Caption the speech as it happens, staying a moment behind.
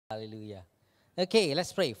Hallelujah. Okay,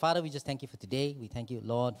 let's pray. Father, we just thank you for today. We thank you,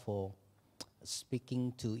 Lord, for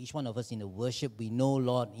speaking to each one of us in the worship. We know,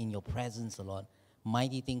 Lord, in your presence, Lord,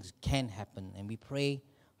 mighty things can happen. And we pray,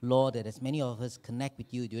 Lord, that as many of us connect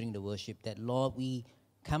with you during the worship, that, Lord, we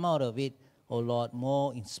come out of it, oh Lord,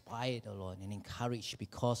 more inspired, oh Lord, and encouraged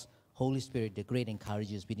because Holy Spirit, the great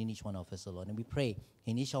encourager, is within each one of us, oh Lord. And we pray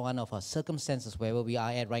in each one of our circumstances, wherever we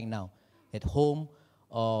are at right now, at home,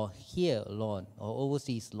 or here, Lord, or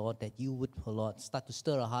overseas, Lord, that you would, oh Lord, start to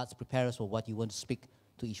stir our hearts, prepare us for what you want to speak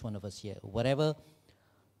to each one of us here. Whatever,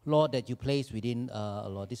 Lord, that you place within,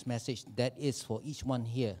 Lord, this message, that is for each one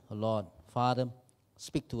here, oh Lord. Father,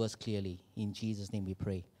 speak to us clearly. In Jesus' name we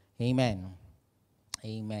pray. Amen.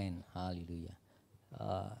 Amen. Hallelujah.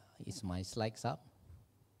 Is my slides up?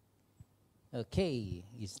 Okay.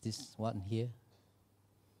 Is this one here?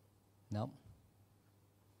 No?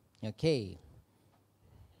 Okay.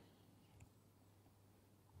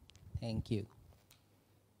 Thank you.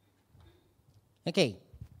 Okay.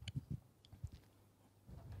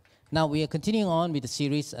 Now we are continuing on with the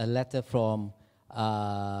series, A Letter from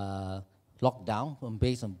Lockdown,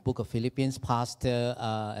 based on the book of Philippians. Pastor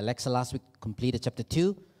Alexa last week completed chapter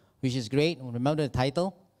 2, which is great. Remember the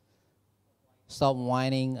title? Stop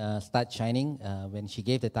Whining, Start Shining. When she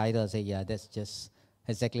gave the title, I said, yeah, that's just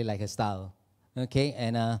exactly like her style. Okay,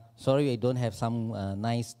 and sorry I don't have some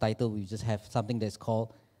nice title. We just have something that's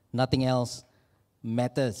called Nothing Else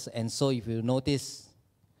Matters. And so if you notice,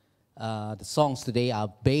 the songs today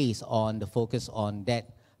are based on the focus on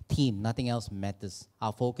that theme. Nothing else matters.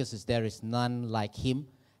 Our focus is there is none like him.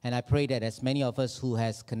 And I pray that as many of us who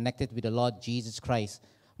has connected with the Lord Jesus Christ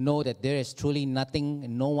know that there is truly nothing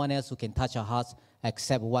and no one else who can touch our hearts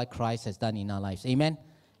except what Christ has done in our lives. Amen?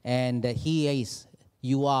 And that he is,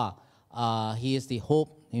 you are, he is the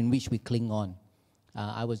hope in which we cling on.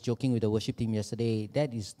 I was joking with the worship team yesterday.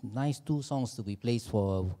 That is nice 2 songs to be placed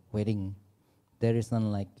for a wedding. There is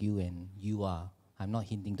none like you and you are. I'm not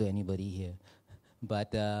hinting to anybody here.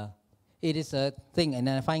 But it is a thing. And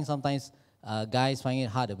then I find sometimes guys find it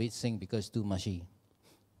hard a bit sing because it's too mushy.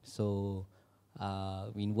 So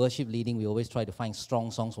in worship leading, we always try to find strong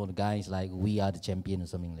songs for the guys like We Are the Champion or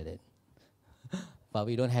something like that. But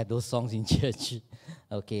we don't have those songs in church.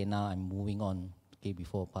 Okay, now I'm moving on. Okay,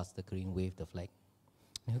 before Pastor Kareem waved the flag.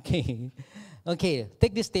 Okay. Okay,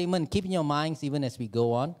 take this statement, keep in your minds even as we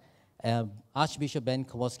go on. Archbishop Ben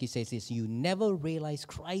Kowalski says this: you never realize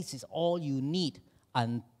Christ is all you need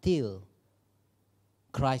until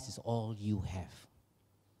Christ is all you have.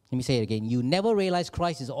 Let me say it again. You never realize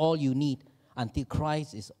Christ is all you need until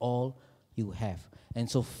Christ is all you have. And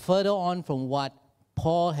so further on from what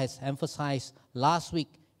Paul has emphasized last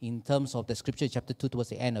week in terms of the scripture, chapter 2, towards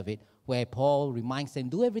the end of it, where Paul reminds them,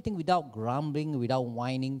 do everything without grumbling, without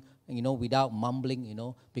whining, without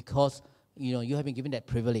mumbling, because, you have been given that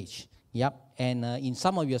privilege. Yep. And in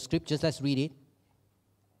some of your scriptures, let's read it.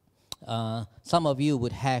 Some of you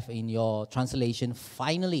would have in your translation,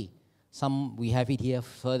 finally. Some, we have it here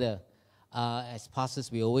further. As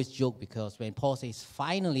pastors, we always joke because when Paul says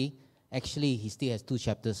finally, actually, he still has 2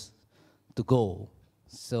 chapters to go.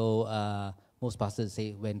 So most pastors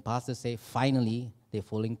say, when pastors say finally, they're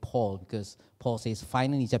following Paul because Paul says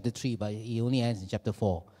finally in chapter 3, but he only ends in chapter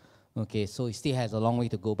 4. Okay, so he still has a long way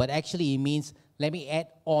to go. But actually, it means, let me add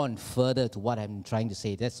on further to what I'm trying to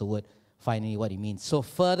say. That's the word, finally, what it means. So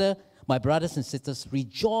further, my brothers and sisters,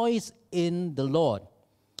 rejoice in the Lord.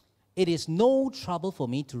 It is no trouble for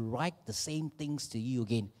me to write the same things to you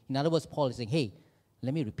again. In other words, Paul is saying, hey,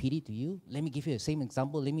 let me repeat it to you. Let me give you the same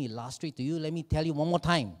example. Let me illustrate to you. Let me tell you one more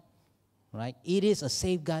time. Right? It is a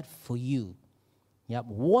safeguard for you. Yep.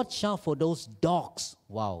 Watch out for those dogs.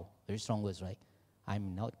 Wow. Very strong words, right?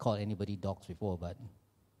 I'm not called anybody dogs before, but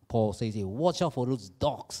Paul says here, watch out for those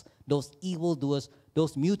dogs, those evildoers,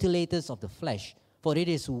 those mutilators of the flesh. For it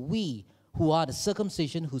is we who are the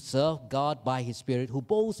circumcision who serve God by his Spirit, who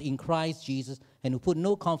boast in Christ Jesus, and who put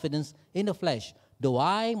no confidence in the flesh. Though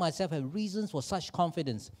I myself have reasons for such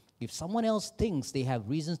confidence. If someone else thinks they have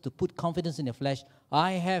reasons to put confidence in the flesh,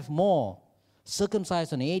 I have more.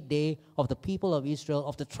 Circumcised on the 8th day, of the people of Israel,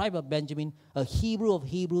 of the tribe of Benjamin, a Hebrew of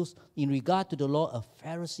Hebrews, in regard to the law, a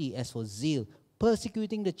Pharisee, as for zeal,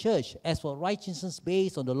 persecuting the church, as for righteousness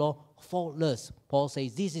based on the law, faultless. Paul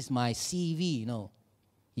says, this is my CV,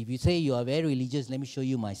 If you say you are very religious, let me show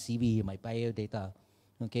you my CV, my bio data.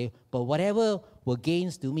 Okay? But whatever were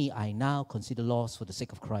gains to me, I now consider loss for the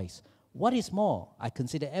sake of Christ. What is more, I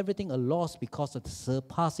consider everything a loss because of the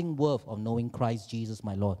surpassing worth of knowing Christ Jesus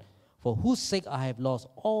my Lord, for whose sake I have lost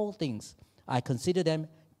all things. I consider them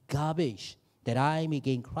garbage, that I may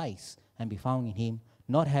gain Christ and be found in him,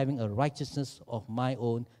 not having a righteousness of my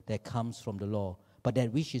own that comes from the law, but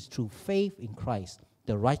that which is through faith in Christ,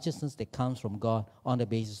 the righteousness that comes from God on the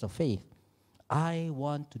basis of faith. I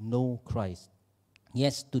want to know Christ.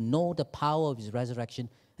 Yes, to know the power of his resurrection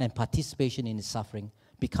and participation in his suffering,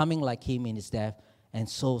 becoming like him in his death, and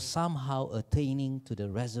so somehow attaining to the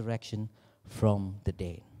resurrection from the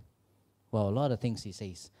dead. Well, a lot of things he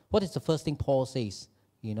says. What is the first thing Paul says?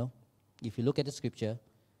 You know, if you look at the scripture,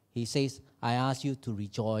 he says, I ask you to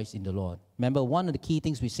rejoice in the Lord. Remember, one of the key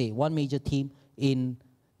things we say, one major theme in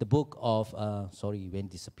the book of, when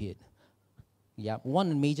disappeared. Yeah, one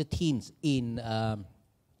of the major themes in the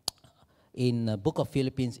book of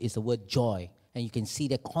Philippians is the word joy. And you can see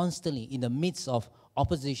that constantly in the midst of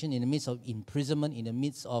opposition, in the midst of imprisonment, in the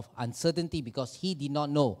midst of uncertainty, because he did not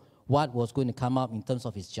know what was going to come up in terms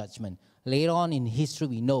of his judgment. Later on in history,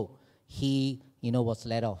 we know he, was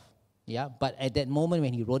let off. Yeah, but at that moment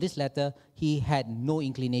when he wrote this letter, he had no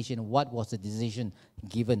inclination what was the decision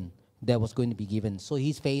given that was going to be given. So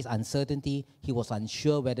he faced uncertainty. He was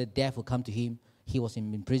unsure whether death would come to him. He was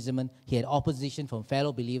in imprisonment. He had opposition from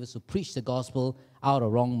fellow believers who preached the gospel out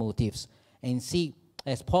of wrong motives. And see,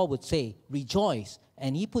 as Paul would say, rejoice.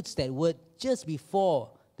 And he puts that word just before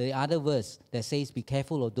the other verse that says, be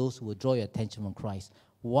careful of those who will draw your attention from Christ.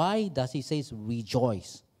 Why does he say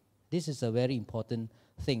rejoice? This is a very important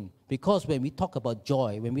thing. Because when we talk about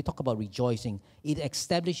joy, when we talk about rejoicing, it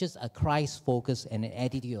establishes a Christ focus and an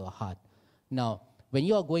attitude of heart. Now, when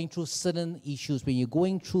you are going through certain issues, when you're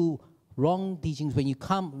going through wrong teachings, when you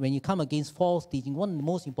come against false teaching, one of the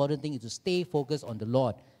most important things is to stay focused on the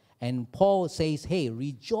Lord. And Paul says, hey,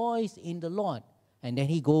 rejoice in the Lord. And then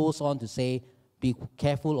he goes on to say, be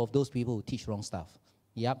careful of those people who teach wrong stuff.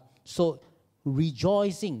 Yep. So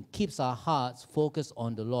rejoicing keeps our hearts focused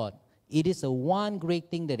on the Lord. It is the one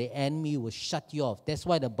great thing that the enemy will shut you off. That's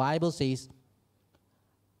why the Bible says,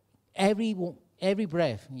 every breath,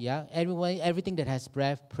 everything that has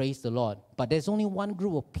breath, praise the Lord. But there's only one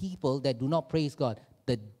group of people that do not praise God.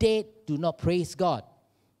 The dead do not praise God.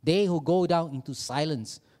 They who go down into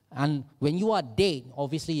silence. And when you are dead,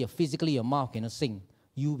 obviously physically your mouth cannot sing.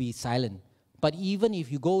 You be silent. But even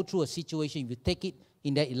if you go through a situation, if you take it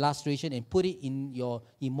in that illustration and put it in your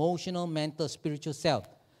emotional, mental, spiritual self,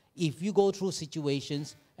 if you go through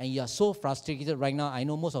situations and you are so frustrated right now, I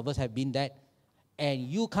know most of us have been that, and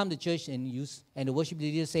you come to church and the worship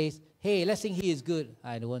leader says, hey, let's sing He is Good.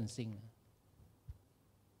 I don't want to sing.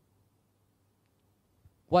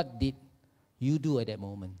 What did you do at that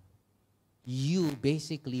moment? You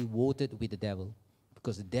basically voted with the devil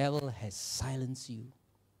because the devil has silenced you.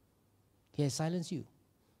 He has silenced you.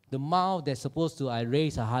 The mouth that's supposed to, I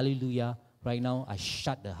raise a hallelujah, right now, I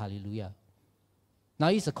shut the hallelujah. Now,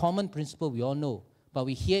 it's a common principle we all know, but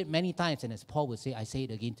we hear it many times, and as Paul would say, I say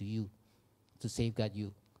it again to you, to safeguard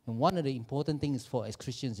you. And one of the important things for as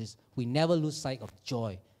Christians is we never lose sight of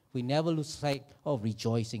joy. We never lose sight of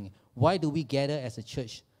rejoicing. Why do we gather as a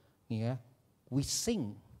church? Yeah, we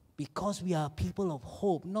sing because we are people of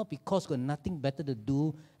hope, not because we've got nothing better to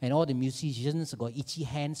do and all the musicians got itchy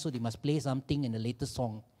hands so they must play something in the latest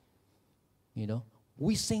song.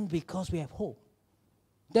 We sing because we have hope.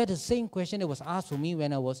 That's the same question that was asked for me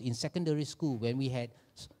when I was in secondary school, when we had,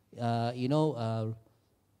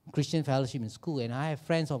 Christian fellowship in school. And I have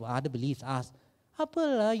friends of other beliefs ask,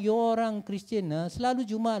 apalah you orang Christian selalu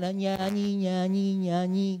Jumaat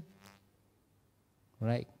nyanyi.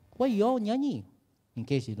 Right? Why you all nyanyi? In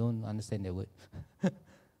case you don't understand that word.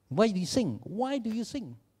 Why do you sing? Why do you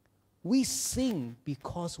sing? We sing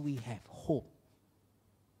because we have hope.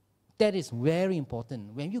 That is very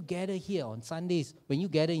important. When you gather here on Sundays, when you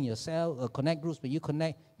gather in your cell, connect groups, when you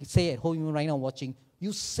connect, say at home, even right now watching,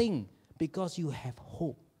 you sing because you have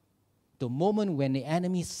hope. The moment when the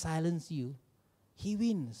enemy silences you, he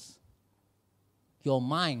wins. Your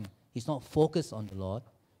mind is not focused on the Lord.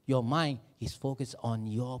 Your mind is focused on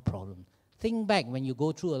your problem. Think back when you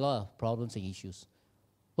go through a lot of problems and issues.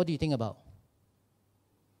 What do you think about?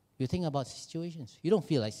 You think about situations. You don't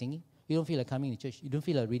feel like singing. You don't feel like coming to church. You don't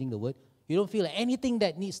feel like reading the word. You don't feel like anything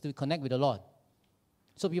that needs to connect with the Lord.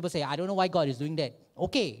 So people say, I don't know why God is doing that.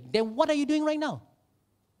 Okay, then what are you doing right now?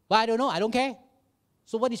 Well, I don't know. I don't care.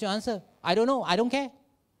 So what is your answer? I don't know. I don't care.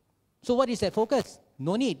 So what is that focus?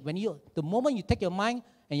 No need. The moment you take your mind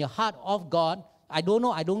and your heart off God, I don't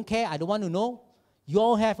know. I don't care. I don't want to know.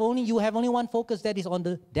 You have only one focus, that is on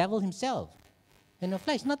the devil himself and the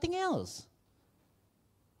flesh, nothing else.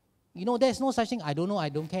 There's no such thing. I don't know. I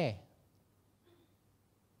don't care.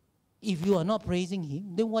 If you are not praising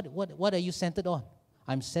Him, then what are you centered on?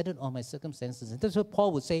 I'm centered on my circumstances. And that's what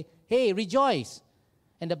Paul would say, hey, rejoice.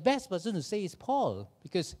 And the best person to say is Paul.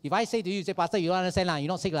 Because if I say to you, you say, Pastor, you don't understand, you're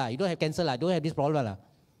not sick, you don't have cancer, you don't have this problem.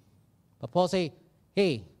 But Paul say,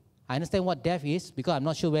 hey, I understand what death is because I'm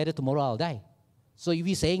not sure whether tomorrow I'll die. So if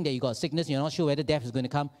you're saying that you got sickness, you're not sure whether death is going to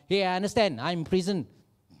come, hey, I understand, I'm in prison.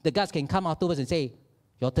 The guards can come afterwards and say,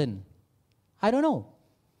 your turn. I don't know.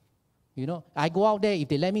 I go out there, if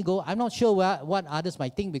they let me go, I'm not sure what others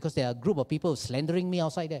might think because there are a group of people slandering me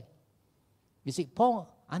outside there. You see,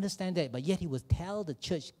 Paul understands that, but yet he will tell the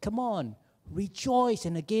church, come on, rejoice.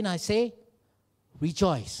 And again I say,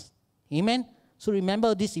 rejoice. Amen? So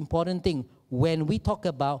remember this important thing. When we talk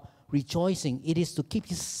about rejoicing, it is to keep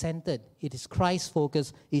you centered. It is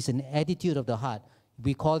Christ-focused. It's an attitude of the heart.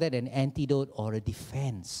 We call that an antidote or a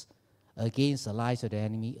defense against the lies of the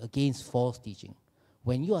enemy, against false teaching.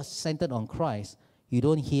 When you are centered on Christ, you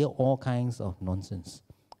don't hear all kinds of nonsense.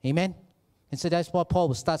 Amen? And so that's what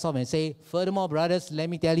Paul starts off and say, furthermore, brothers, let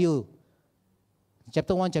me tell you.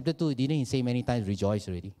 Chapter 1, chapter 2, didn't he say many times, rejoice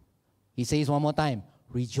already? He says one more time,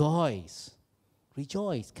 rejoice.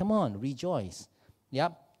 Rejoice. Come on, rejoice.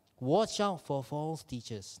 Yep. Watch out for false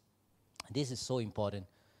teachers. This is so important.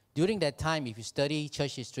 During that time, if you study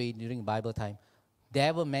church history during Bible time,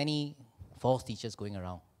 there were many false teachers going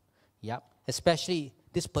around. Yep. Especially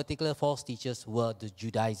this particular false teachers were the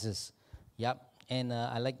Judaizers. Yep. And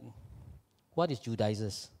I like, what is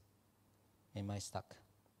Judaizers? Am I stuck?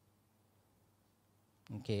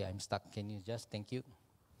 Okay, I'm stuck. Can you just, thank you.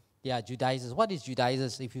 Yeah, Judaizers. What is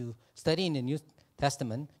Judaizers? If you study in the New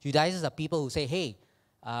Testament, Judaizers are people who say, hey,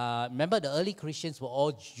 remember the early Christians were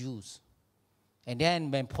all Jews. And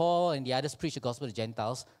then when Paul and the others preached the gospel to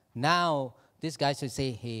Gentiles, now these guys will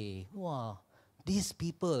say, hey, wow, these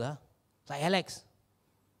people, like Alex,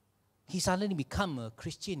 he suddenly become a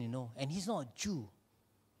Christian, and he's not a Jew.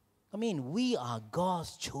 I mean, we are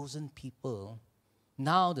God's chosen people.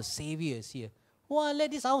 Now the Savior is here. Well,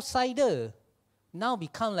 let this outsider now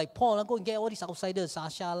become like Paul. Go and get all these outsiders,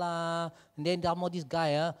 Sasha lah, and then some more this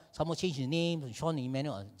guy, someone change his name, Sean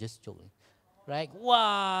Emmanuel, just joking. Right?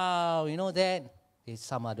 Wow, that. It's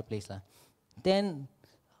some other place lah. Then,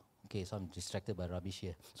 okay, so I'm distracted by rubbish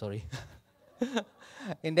here. Sorry.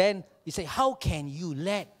 And then you say, how can you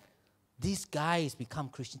let these guys become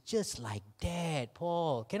Christians just like that,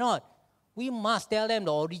 Paul? Cannot. We must tell them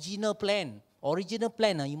the original plan. Original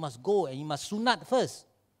plan, you must go and you must sunat first.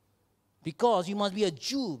 Because you must be a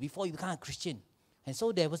Jew before you become a Christian. And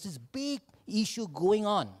so there was this big issue going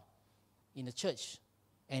on in the church.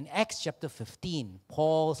 And Acts chapter 15,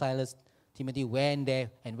 Paul, Silas, Timothy went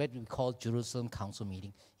there and what we call Jerusalem Council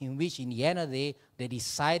meeting, in which in the end of the day, they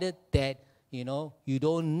decided that, you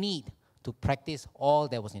don't need to practice all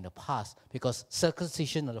that was in the past because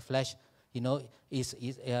circumcision of the flesh, is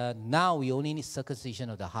now we only need circumcision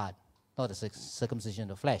of the heart, not the circumcision of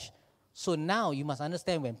the flesh. So now you must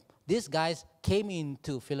understand when these guys came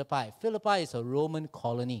into Philippi. Philippi is a Roman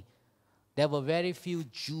colony. There were very few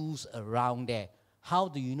Jews around there. How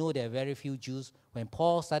do you know there are very few Jews? When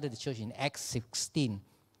Paul started the church in Acts 16,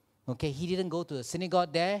 okay, he didn't go to the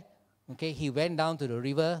synagogue there. Okay, he went down to the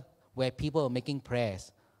river where people were making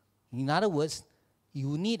prayers. In other words,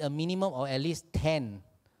 you need a minimum of at least 10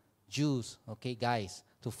 Jews, okay, guys,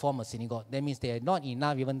 to form a synagogue. That means there are not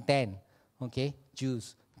enough, even 10, okay,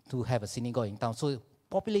 Jews to have a synagogue in town. So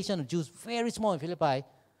population of Jews very small in Philippi,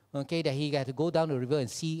 okay, that he had to go down the river and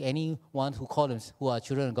see anyone who called them, who are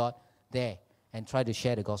children of God there and try to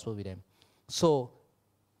share the gospel with them. So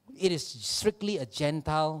it is strictly a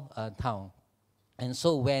Gentile town. And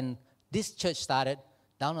so when this church started,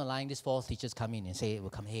 down the line, these false teachers come in and say,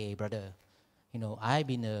 hey, brother, I've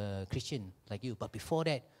been a Christian like you, but before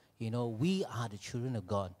that, we are the children of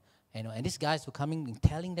God. And these guys were coming and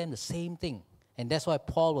telling them the same thing. And that's why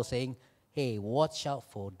Paul was saying, hey, watch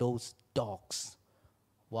out for those dogs.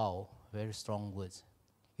 Wow, very strong words.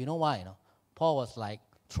 You know why? Paul was like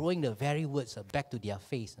throwing the very words back to their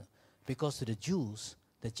face. Because to the Jews,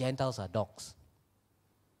 the Gentiles are dogs.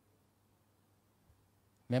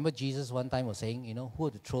 Remember Jesus one time was saying, who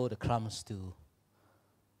would throw the crumbs to,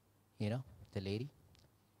 the lady?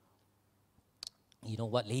 You know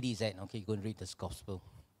what lady is that? Okay, you go and read this gospel.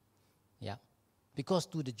 Yeah. Because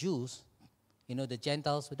to the Jews, the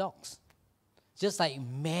Gentiles were dogs. Just like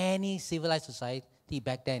many civilized society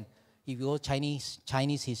back then, if you go Chinese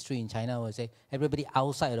history in China, will say everybody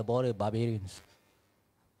outside of the border are barbarians.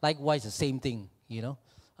 Likewise, the same thing,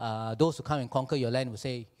 Those who come and conquer your land will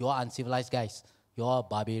say, you are uncivilized guys. You are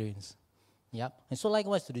barbarians. Yep. And so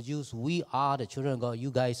likewise to the Jews, we are the children of God.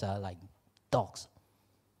 You guys are like dogs.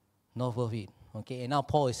 Not worth it. Okay. And now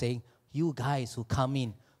Paul is saying, you guys who come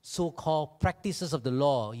in, so-called practices of the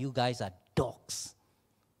law, you guys are dogs.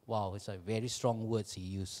 Wow, it's like very strong words he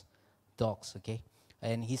used. Dogs, okay?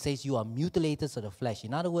 And he says, you are mutilators of the flesh.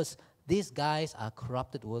 In other words, these guys are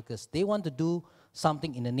corrupted workers. They want to do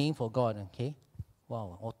something in the name for God, okay?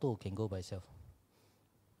 Wow, auto can go by itself.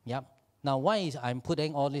 Yep. Now, why is I'm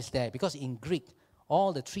putting all this there? Because in Greek,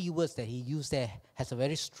 all the three words that he used there has a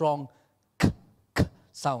very strong k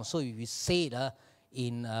sound. So if you say it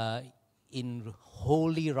in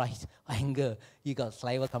holy right anger, you got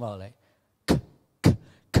saliva come out like k, k,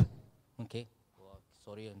 k. Okay. Oh,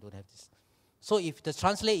 sorry, I don't have this. So if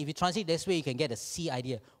you translate this way, you can get a C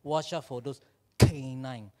idea. Watch out for those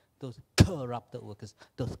canine, those corrupted workers,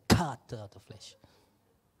 those cutters of the flesh.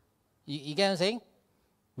 You get what I'm saying?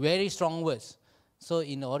 Very strong words. So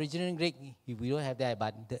in the original Greek, we don't have that,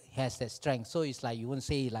 but it has that strength. So it's like, you wouldn't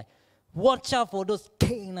say like, watch out for those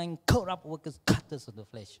canine, corrupt workers, cutters of the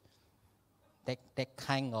flesh. That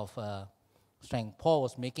kind of strength. Paul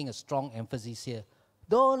was making a strong emphasis here.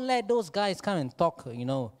 Don't let those guys come and talk,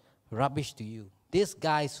 rubbish to you. These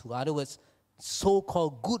guys who, in other words,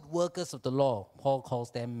 so-called good workers of the law, Paul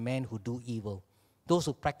calls them men who do evil. Those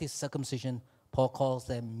who practice circumcision, Paul calls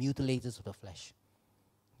them mutilators of the flesh.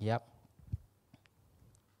 Yep.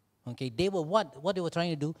 Okay, they were what they were trying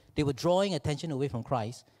to do? They were drawing attention away from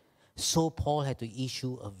Christ. So Paul had to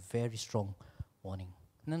issue a very strong warning.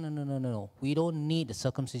 No. We don't need the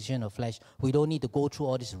circumcision of flesh. We don't need to go through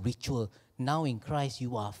all this ritual. Now in Christ,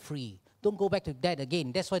 you are free. Don't go back to that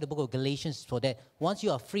again. That's why the book of Galatians is for that. Once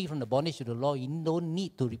you are free from the bondage to the law, you don't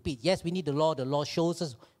need to repeat. Yes, we need the law. The law shows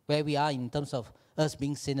us where we are in terms of us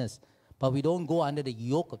being sinners. But we don't go under the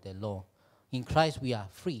yoke of the law. In Christ, we are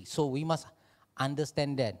free. So we must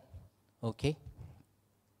understand that. Okay?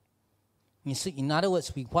 In other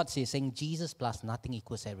words, what he's saying, Jesus plus nothing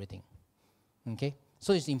equals everything. Okay?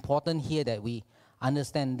 So it's important here that we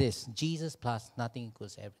understand this. Jesus plus nothing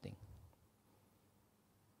equals everything.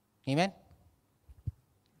 Amen?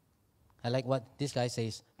 I like what this guy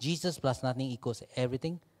says. Jesus plus nothing equals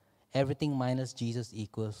everything. Everything minus Jesus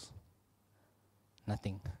equals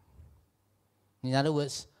nothing. In other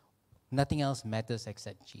words, nothing else matters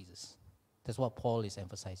except Jesus. That's what Paul is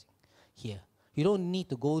emphasizing here. You don't need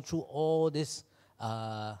to go through all this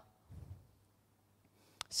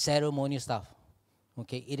ceremonial stuff.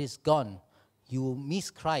 Okay, it is gone. You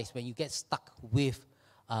miss Christ when you get stuck with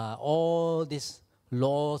all these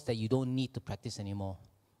laws that you don't need to practice anymore.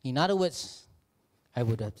 In other words, I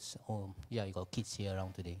would have, you got kids here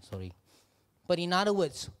around today, sorry. But in other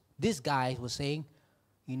words, this guy was saying,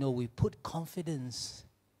 we put confidence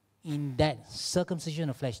in that circumcision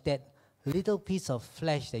of flesh, that little piece of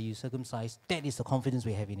flesh that you circumcise, that is the confidence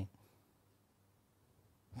we have in it.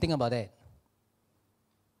 Think about that.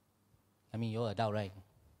 I mean, you're an adult, right?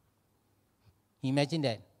 Imagine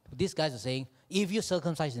that. These guys are saying, if you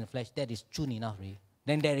circumcise in the flesh, that is true enough, really.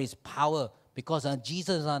 Then there is power, because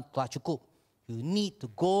Jesus is not cukup. You need to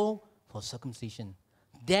go for circumcision.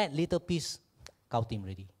 That little piece, count him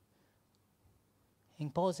ready.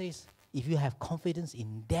 And Paul says, if you have confidence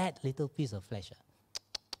in that little piece of flesh,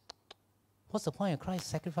 what's the point of Christ's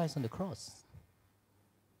sacrifice on the cross?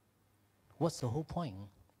 What's the whole point?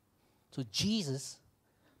 So Jesus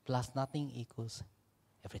plus nothing equals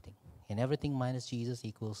everything. And everything minus Jesus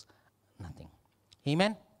equals nothing.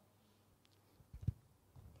 Amen?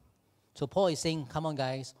 So Paul is saying, come on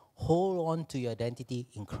guys, hold on to your identity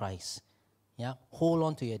in Christ. Yeah? Hold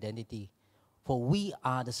on to your identity. For we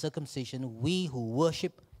are the circumcision, we who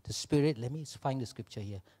worship the Spirit. Let me find the scripture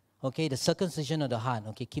here. Okay, the circumcision of the heart.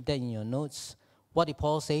 Okay, keep that in your notes. What did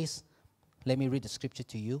Paul says? Let me read the scripture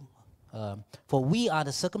to you. For we are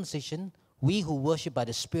the circumcision, we who worship by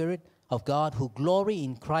the Spirit of God, who glory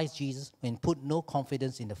in Christ Jesus and put no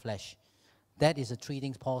confidence in the flesh. That is the three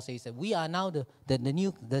things Paul says, that we are now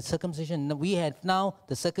the circumcision. We have now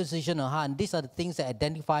the circumcision of heart. And these are the things that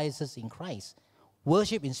identifies us in Christ.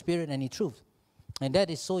 Worship in spirit and in truth. And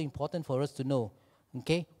that is so important for us to know.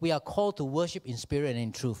 Okay? We are called to worship in spirit and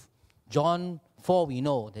in truth. John 4, we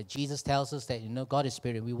know that Jesus tells us that, God is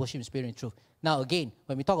spirit. We worship in spirit and truth. Now, again,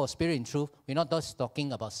 when we talk about spirit and truth, we're not just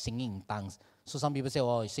talking about singing in tongues. So some people say,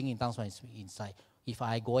 oh, singing in tongues when it's inside. If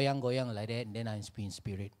I goyang like that, then I'm in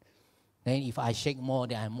spirit. Then if I shake more,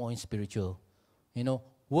 then I'm more in spiritual.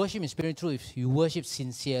 Worship in spirit and truth. If you worship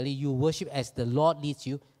sincerely, you worship as the Lord leads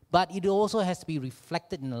you. But it also has to be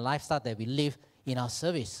reflected in the lifestyle that we live in our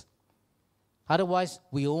service. Otherwise,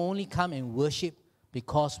 we only come and worship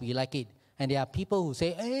because we like it. And there are people who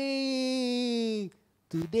say, hey,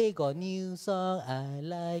 today got new song, I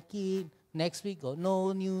like it. Next week got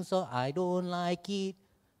no new song, I don't like it.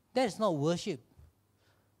 That is not worship.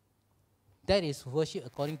 That is worship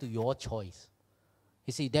according to your choice.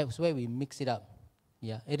 You see, that's where we mix it up.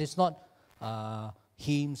 Yeah, it is not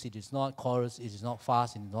hymns, it is not chorus, it is not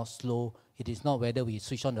fast, it is not slow, it is not whether we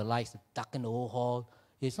switch on the lights to darken the whole hall.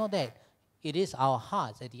 It's not that. It is our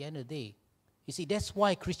hearts at the end of the day. You see, that's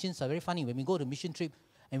why Christians are very funny. When we go to mission trip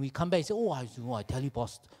and we come back and say, oh, I tell you,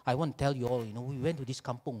 boss, I want to tell you all, we went to this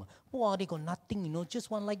kampung. Oh, they got nothing, just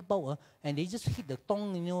one light bulb. And they just hit the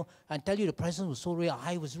tong, and tell you the presence was so real.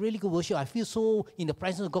 I was really good worship. I feel so in the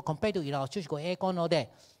presence of God compared to our church, got aircon, all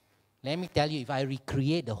that. Let me tell you, if I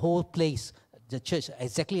recreate the whole place, the church,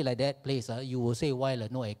 exactly like that place, you will say, why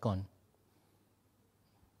no aircon?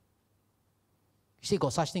 You say,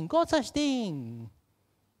 got such thing? Got such thing.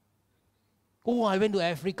 Oh, I went to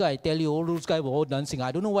Africa, I tell you, all those guys were all dancing.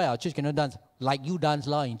 I don't know why our church cannot dance like you dance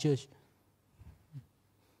in church.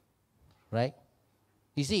 Right?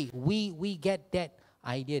 You see, we get that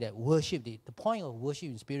idea that worship, the point of worship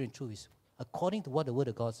in spirit and truth is, according to what the Word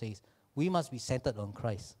of God says, we must be centered on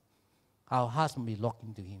Christ. Our hearts must be locked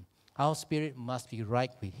into Him. Our spirit must be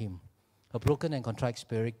right with Him. A broken and contrite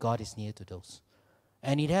spirit, God is near to those.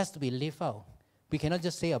 And it has to be lived out. We cannot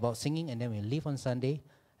just say about singing and then we live on Sunday,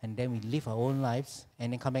 and then we live our own lives,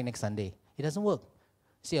 and then come back next Sunday. It doesn't work.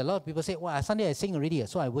 See, a lot of people say, well, Sunday I sing already,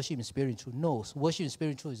 so I worship in spirit and truth. No, worship in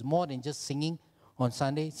spirit and truth is more than just singing on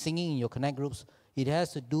Sunday, singing in your connect groups. It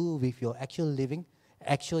has to do with your actual living,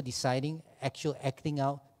 actual deciding, actual acting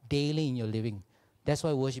out daily in your living. That's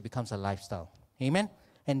why worship becomes a lifestyle. Amen?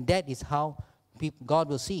 And that is how God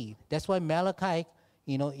will see. That's why Malachi,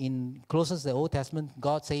 in closest to the Old Testament,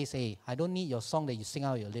 God says, hey, I don't need your song that you sing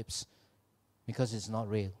out of your lips, because it's not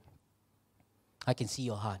real. I can see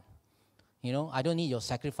your heart. I don't need your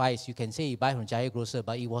sacrifice. You can say you buy from Jaya Grocer,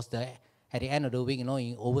 but it was at the end of the week,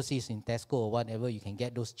 in overseas in Tesco or whatever, you can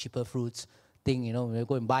get those cheaper fruits thing, we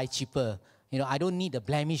go and buy cheaper. I don't need the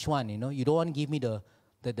blemished one, You don't want to give me the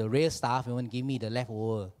real stuff, you want to give me the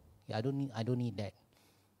leftover. Yeah, I don't need that.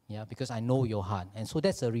 Yeah, because I know your heart. And so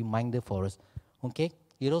that's a reminder for us. Okay?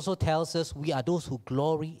 It also tells us we are those who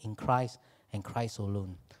glory in Christ and Christ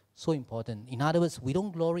alone. So important. In other words, we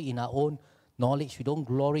don't glory in our own knowledge. We don't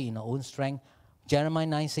glory in our own strength. Jeremiah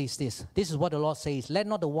 9 says this. This is what the Lord says. Let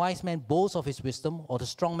not the wise man boast of his wisdom, or the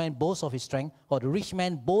strong man boast of his strength, or the rich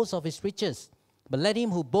man boast of his riches. But let him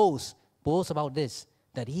who boasts, boast about this,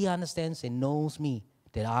 that he understands and knows me,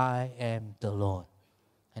 that I am the Lord.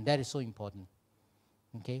 And that is so important.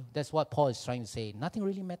 Okay? That's what Paul is trying to say. Nothing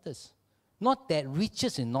really matters. Not that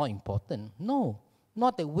riches is not important. No.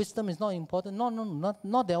 Not that wisdom is not important. No,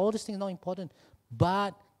 not that all these things are not important.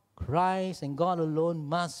 But Christ and God alone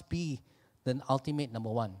must be the ultimate number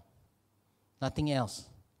one. Nothing else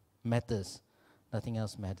matters. Nothing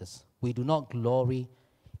else matters. We do not glory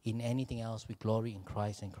in anything else. We glory in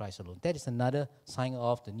Christ and Christ alone. That is another sign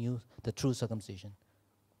of the true circumcision.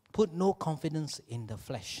 Put no confidence in the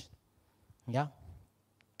flesh. Yeah?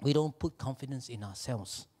 We don't put confidence in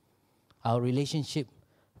ourselves. Our relationship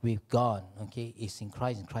with God, okay, is in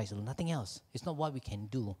Christ and Christ alone. Nothing else. It's not what we can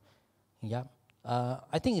do. Yeah.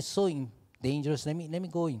 I think it's so dangerous. Let me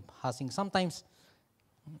go in passing. Sometimes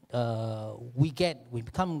we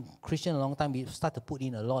become Christian a long time. We start to put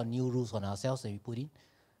in a lot of new rules on ourselves that we put in.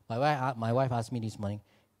 My wife asked me this morning,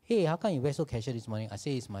 hey, how come you wear so casual this morning? I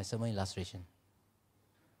say it's my sermon illustration.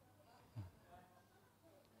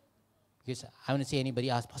 Because I want to see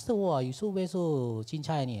anybody ask, Pastor, wow, you wear so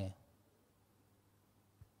chin-chai ni?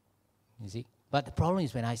 You see? But the problem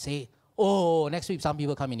is when I say, oh, next week some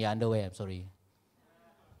people come in their underwear, I'm sorry.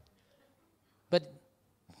 But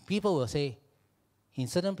people will say, in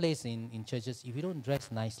certain places in churches, if you don't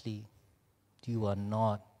dress nicely, you are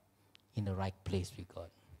not in the right place with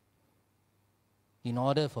God. In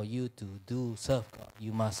order for you to serve God,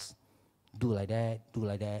 you must do like that, do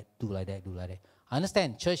like that, do like that, do like that. I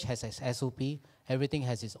understand church has its SOP, everything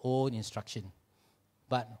has its own instruction.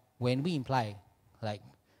 But when we imply, like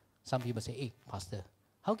some people say, hey, Pastor,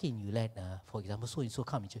 how can you let, for example, so and so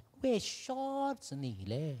come in church? Wear shorts ni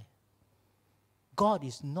le. God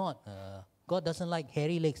is not, God doesn't like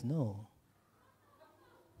hairy legs, no.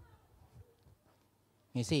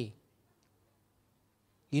 You see,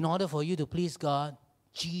 in order for you to please God,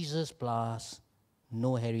 Jesus plus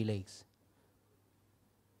no hairy legs,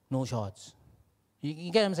 no shorts.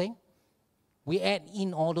 You get what I'm saying? We add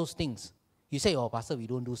in all those things. You say, oh, Pastor, we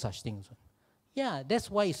don't do such things. Yeah,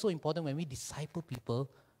 that's why it's so important when we disciple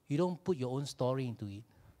people, you don't put your own story into it.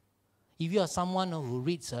 If you are someone who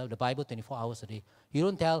reads the Bible 24 hours a day, you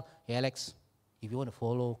don't tell, hey, Alex, if you want to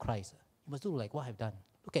follow Christ, you must do like what I've done.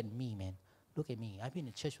 Look at me, man. Look at me. I've been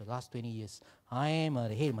in church for the last 20 years. I am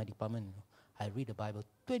the head of my department. I read the Bible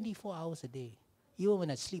 24 hours a day. Even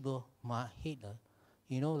when I sleep, my head,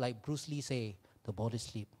 like Bruce Lee say, the body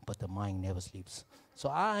sleeps, but the mind never sleeps. So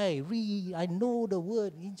I know the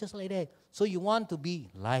word, just like that. So you want to be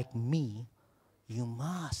like me, you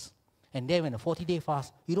must. And then when a 40-day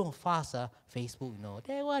fast, you don't fast Facebook,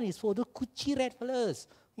 That one is for the coochie red fellas.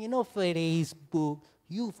 Facebook.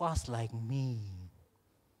 You fast like me.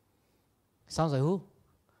 Sounds like who?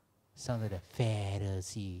 Sounds like the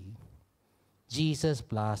Pharisee. Jesus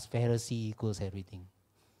plus Pharisee equals everything.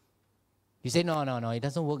 You say, no, it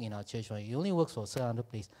doesn't work in our church. Right? It only works for certain other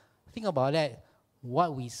place. Think about that.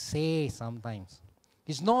 What we say sometimes.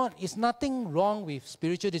 It's nothing wrong with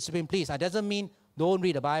spiritual discipline, please. That doesn't mean don't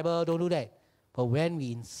read the Bible, don't do that. But when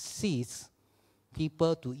we insist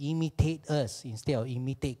people to imitate us instead of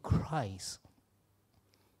imitate Christ,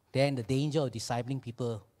 then the danger of discipling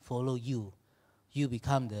people follow you. You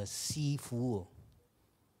become the fool.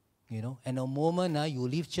 And the moment you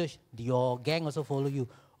leave church, your gang also follow you.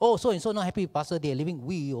 Oh, so and so not happy with Pastor, they are living.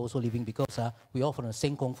 We also living because we all from the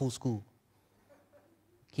same Kung Fu school.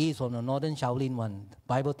 He is from the Northern Shaolin one,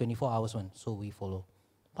 Bible 24 hours one, so we follow.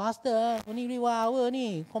 Pastor, only 1 hour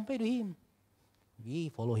only, compared to him. We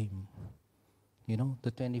follow him.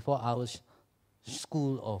 The 24 hours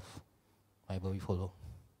school of Bible we follow.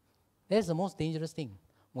 That's the most dangerous thing.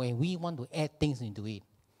 When we want to add things into it,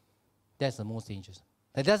 that's the most dangerous.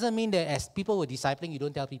 That doesn't mean that as people were discipling, you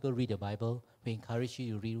don't tell people read the Bible. We encourage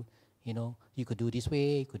you to read, you could do this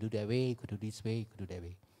way, you could do that way, you could do this way, you could do that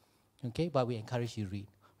way. Okay, but we encourage you to read.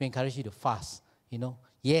 We encourage you to fast,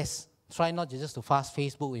 Yes, try not just to fast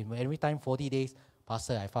Facebook every time 40 days.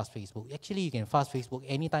 Pastor, I fast Facebook. Actually, you can fast Facebook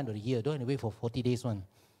any time of the year. Don't have to wait for 40 days one.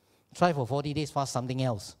 Try for 40 days, fast something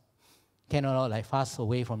else. Cannot like fast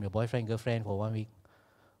away from your boyfriend, girlfriend for 1 week.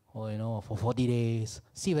 Or, for 40 days.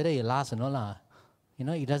 See whether it lasts or not.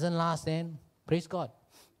 It doesn't last, then praise God.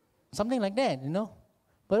 Something like that,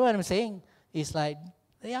 But what I'm saying is like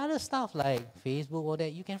the other stuff like Facebook or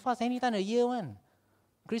that, you can fast any time of the year one.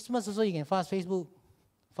 Christmas also you can fast Facebook,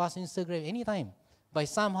 fast Instagram, anytime. But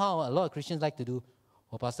somehow a lot of Christians like to do,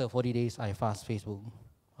 Pastor, 40 days I fast Facebook.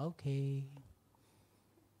 Okay.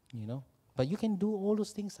 But you can do all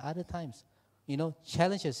those things other times.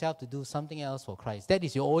 Challenge yourself to do something else for Christ. That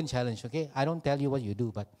is your own challenge, okay? I don't tell you what you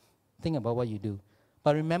do, but think about what you do.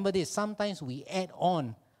 But remember this, sometimes we add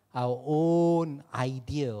on our own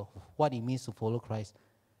idea of what it means to follow Christ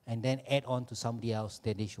and then add on to somebody else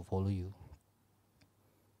that they should follow you.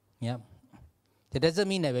 Yeah. That doesn't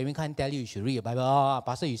mean that when we can't tell you should read the Bible. Oh,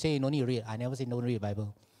 Pastor, you say you don't need to read. I never say don't read the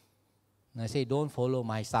Bible. And I say don't follow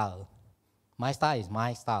my style. My style is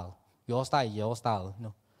my style. Your style is your style.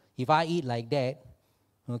 If I eat like that,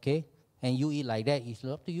 okay, and you eat like that, it's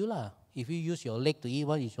up to you lah. If you use your leg to eat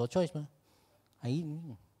one, it's your choice, man. I eat,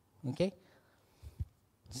 okay.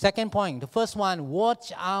 Second point, the first one,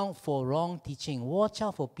 watch out for wrong teaching. Watch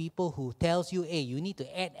out for people who tells you, hey, you need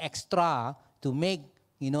to add extra to make,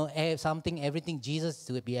 add something, everything, Jesus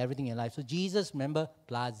to be everything in your life. So Jesus, remember,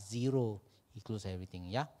 plus 0 equals everything,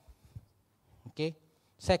 yeah? Okay.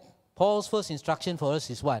 Paul's first instruction for us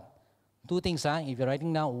is what? 2 things, if you're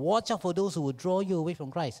writing down, watch out for those who will draw you away from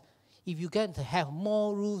Christ. If you get to have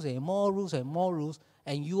more rules and more rules and more rules,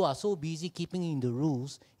 and you are so busy keeping in the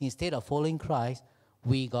rules instead of following Christ,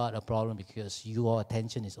 we got a problem because your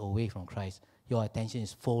attention is away from Christ. Your attention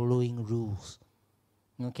is following rules.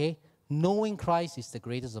 Okay? Knowing Christ is the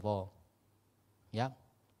greatest of all. Yeah?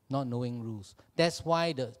 Not knowing rules. That's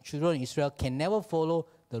why the children of Israel can never follow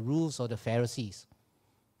the rules of the Pharisees.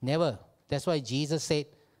 Never. That's why Jesus said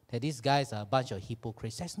that these guys are a bunch of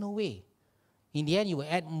hypocrites. There's no way. In the end, you will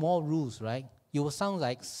add more rules, right? You will sound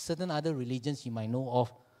like certain other religions you might know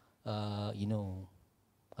of,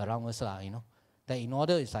 around us, that in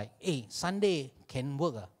order, it's like, hey, Sunday can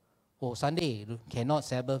work, or Sunday cannot,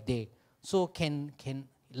 Sabbath day. So can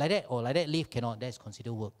like that or like that leave cannot, that's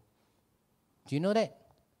considered work. Do you know that?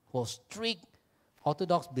 For strict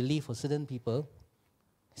Orthodox belief for certain people,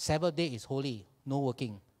 Sabbath day is holy, no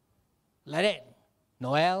working. Like that,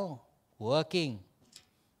 Noel, working,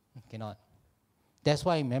 cannot. That's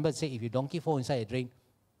why I remember to say, if your donkey fall inside a drain,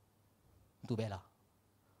 too bad lah.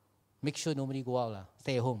 Make sure nobody go out lah.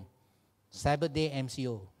 Stay at home. Sabbath day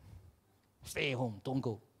MCO. Stay at home, don't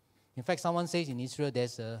go. In fact, someone says in Israel,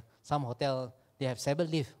 there's some hotel, they have Sabbath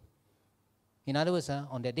leave. In other words,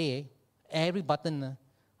 on that day, every button,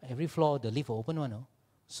 every floor, the lift will open one.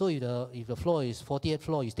 So if the floor is 40th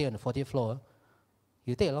floor, you stay on the 40th floor.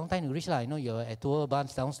 You take a long time to reach lah. You're at tour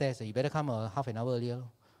bus downstairs, you better come half an hour earlier.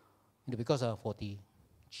 Because of 40,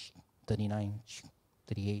 39,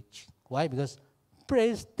 38. Why? Because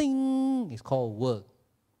presting is called work.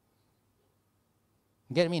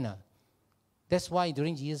 You get what I mean? That's why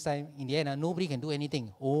during Jesus' time, in the end, nobody can do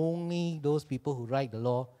anything. Only those people who write the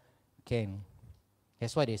law can.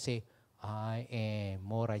 That's why they say, I am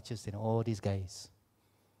more righteous than all these guys.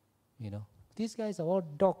 These guys are all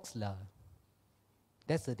dogs lah.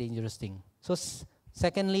 That's the dangerous thing. So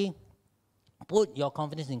secondly, put your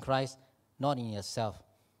confidence in Christ, not in yourself.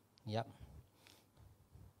 Yep.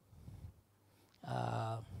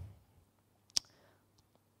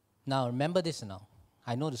 Now remember this now.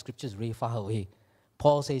 I know the scripture is very far away.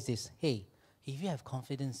 Paul says this, hey, if you have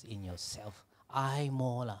confidence in yourself, I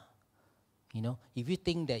more lah. If you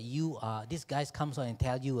think that you are, this guy comes on and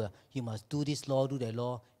tell you, you must do this law, do that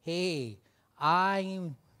law. Hey, I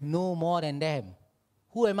know more than them.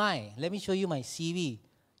 Who am I? Let me show you my CV.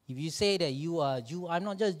 If you say that you are Jew, I'm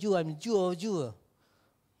not just Jew, I'm Jew of Jew.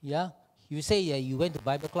 Yeah? You say you went to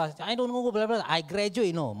Bible class. I don't know, blah, blah. I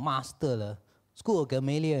graduate, master. School of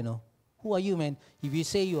Gamaliel, Who are you, man? If you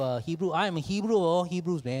say you are Hebrew, I'm a Hebrew of all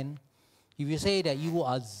Hebrews, man. If you say that you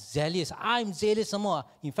are zealous, I'm zealous some more.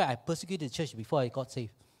 In fact, I persecuted the church before I got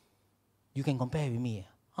saved. You can compare with me.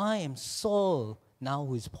 I am Saul, now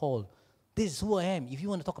who is Paul. This is who I am. If you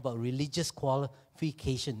want to talk about religious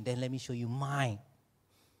qualification, then let me show you mine.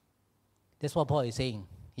 That's what Paul is saying.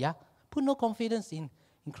 Yeah? Put no confidence in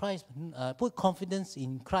Christ. Put confidence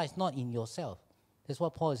in Christ, not in yourself. That's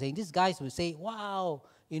what Paul is saying. These guys will say, wow,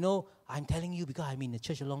 I'm telling you because I'm in the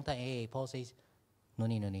church a long time. Hey, Paul says, no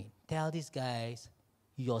need. Tell these guys,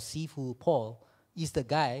 your Sifu, Paul, is the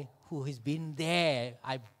guy who has been there.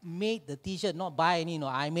 I made the t-shirt, not buy any,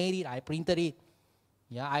 I made it, I printed it.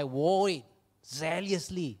 Yeah, I wore it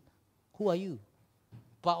zealously. Who are you?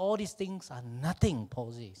 But all these things are nothing,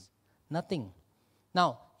 Paul says. Nothing.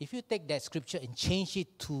 Now, if you take that scripture and change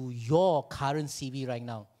it to your current CV right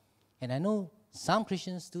now, and I know some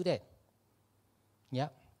Christians do that. Yeah.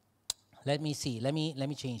 Let me see. Let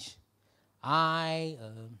me change. I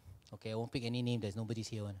won't pick any name. There's nobody's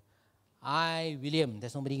here. William.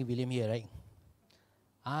 There's nobody William here, right?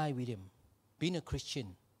 William. Been a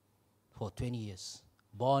Christian for 20 years.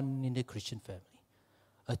 Born in the Christian family.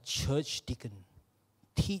 A church deacon.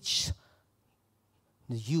 Teach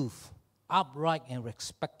the youth. Upright and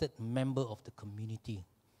respected member of the community.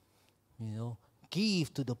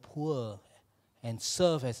 Give to the poor and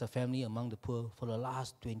serve as a family among the poor for the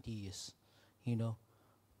last 20 years. Let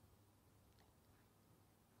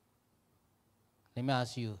me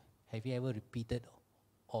ask you, have you ever repeated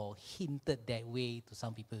or hinted that way to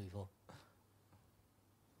some people before?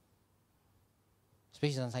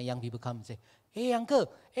 Especially sometimes young people come and say, hey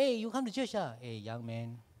uncle, hey, you come to church? Hey young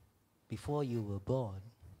man, before you were born,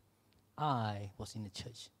 I was in the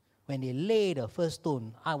church. When they laid the first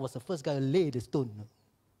stone, I was the first guy to lay the stone.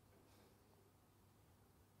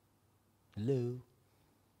 Hello?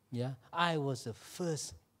 Yeah, I was the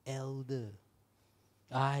first elder.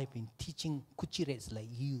 I've been teaching kuchirets like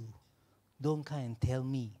you. Don't come and tell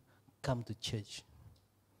me, come to church.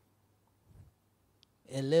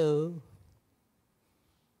 Hello?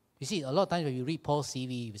 You see, a lot of times when you read Paul's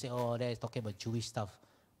CV, you say, oh, that is talking about Jewish stuff.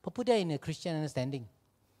 But put that in a Christian understanding.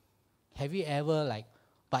 Have you ever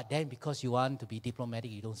but then because you want to be diplomatic,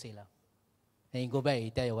 you don't say lah. Then you go back and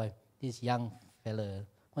you tell your wife, this young fella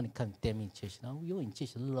want to come tell me in church. Now you're in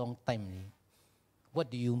church a long time. What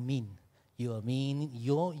do you mean? You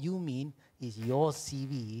mean is your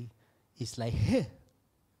CV is like,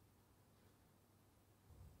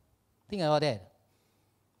 think about that.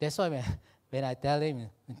 That's why when I tell them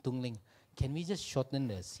in Tungling, can we just shorten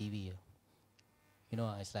the CV?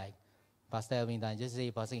 It's like, Pastor Alvin, just say,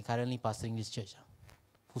 Pastor, currently pastoring this church.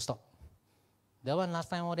 Full stop. That one last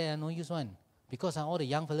time, all that, no use one. Because all the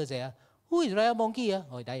young fellas say, who is Raya Bongki?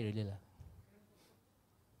 Oh, he died really.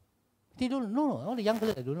 They don't know. All the young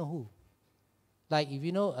fellas, I don't know who. Like, if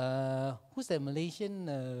you know, who's that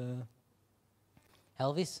Malaysian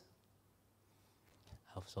Elvis?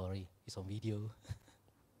 Oh, sorry, it's on video.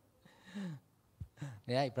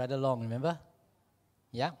 Yeah, Brother Long, remember?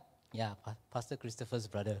 Yeah, Pastor Christopher's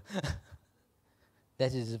brother.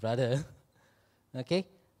 That's his brother. Okay?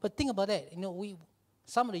 But think about that.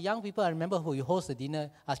 Some of the young people, I remember who you host the dinner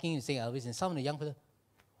asking you to sing Elvis, and some of the young people,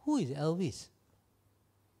 who is Elvis?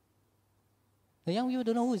 The young people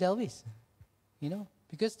don't know who is Elvis.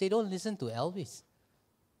 Because they don't listen to Elvis.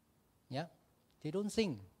 Yeah? They don't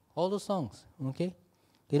sing all those songs. Okay?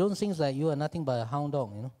 They don't sing like You Are Nothing But a Hound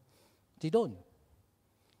Dog, They don't.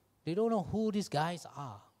 They don't know who these guys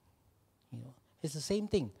are. It's the same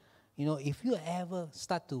thing. If you ever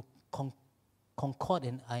start to concord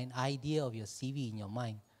an idea of your CV in your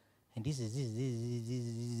mind, and this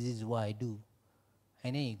is what I do,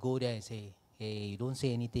 and then you go there and say, hey, don't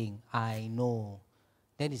say anything, I know,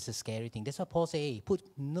 That is a scary thing. That's what Paul says, hey, put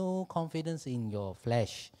no confidence in your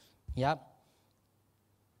flesh. Yep.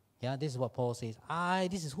 Yeah, this is what Paul says.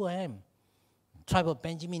 This is who I am. Tribe of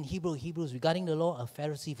Benjamin, Hebrews, regarding the law, a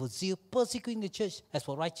Pharisee, for zeal, persecuting the church, as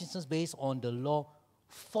for righteousness based on the law,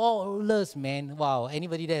 faultless, man. Wow,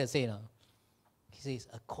 anybody there say no? He says,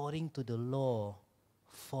 according to the law,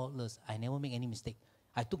 faultless. I never make any mistake.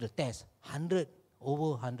 I took the test, 100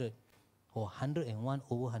 over 100, or 101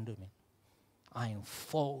 over 100, man. I am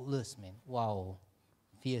faultless, man. Wow,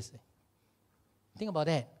 fierce. Think about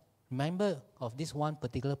that. Remember of this one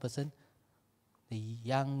particular person, the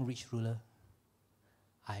young rich ruler.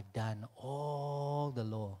 I've done all the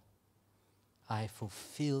law. I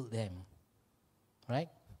fulfilled them. Right?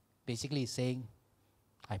 Basically it's saying,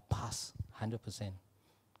 I pass 100%.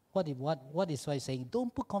 What is why saying?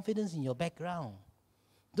 Don't put confidence in your background.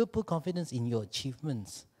 Don't put confidence in your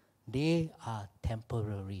achievements. They are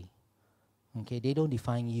temporary. Okay, they don't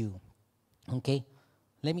define you. Okay,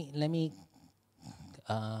 let me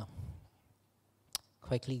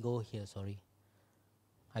quickly go here. Sorry,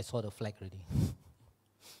 I saw the flag already.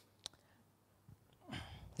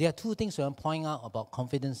 There are two things I'm pointing out about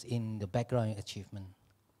confidence in the background and achievement.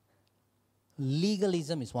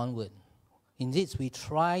 Legalism is one word. In this, we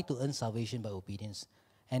try to earn salvation by obedience.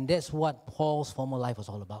 And that's what Paul's former life was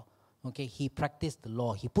all about. Okay, he practiced the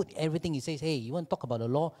law. He put everything, he says, hey, you want to talk about the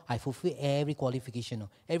law? I fulfill every qualification.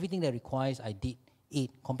 Everything that requires, I did it.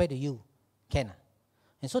 Compared to you, can.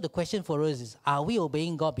 And so the question for us is, are we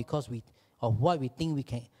obeying God because of what we think we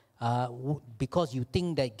can, because you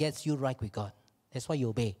think that gets you right with God? That's why you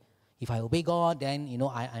obey. If I obey God, then,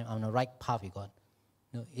 I'm on the right path with God.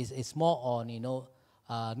 It's more on,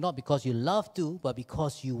 not because you love to, but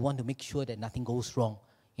because you want to make sure that nothing goes wrong.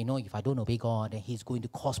 If I don't obey God, then He's going to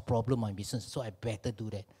cause problem on my business, so I better do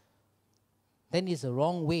that. Then it's the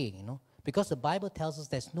wrong way, because the Bible tells us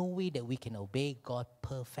there's no way that we can obey God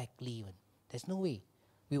perfectly even. There's no way.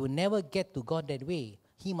 We will never get to God that way.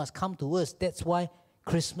 He must come to us. That's why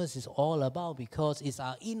Christmas is all about, because it's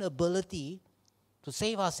our inability to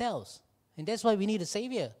save ourselves. And that's why we need a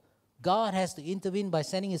Savior. God has to intervene by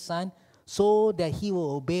sending His Son so that He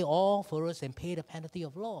will obey all for us and pay the penalty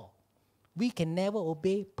of law. We can never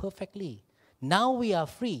obey perfectly. Now we are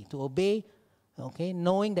free to obey, okay,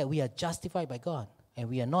 knowing that we are justified by God and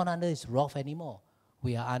we are not under His wrath anymore.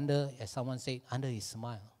 We are under, as someone said, under His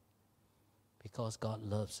smile, because God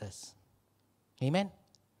loves us. Amen?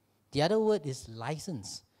 The other word is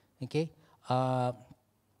license. Okay?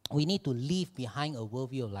 We need to leave behind a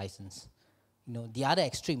worldview of license. The other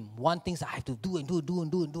extreme, one thing I have to do and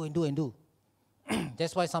do.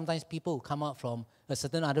 That's why sometimes people who come out from a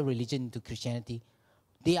certain other religion to Christianity,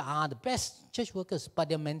 they are the best church workers, but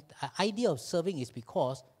their idea of serving is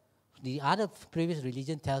because the other previous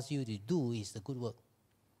religion tells you to do is the good work.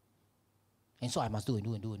 And so I must do.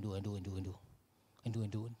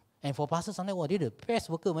 And for pastors, sometimes, they're the best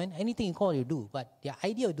worker, man. Anything you call, you do. But their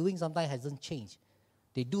idea of doing sometimes hasn't changed.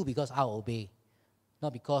 They do because I'll obey,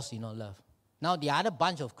 not because, love. Now, the other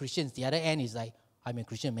bunch of Christians, the other end is like, I'm a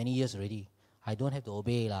Christian many years already. I don't have to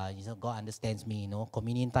obey. God understands me.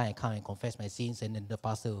 Communion time, I come and confess my sins, and then the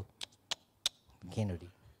pastor can't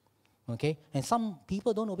already. Okay? And some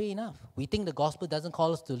people don't obey enough. We think the gospel doesn't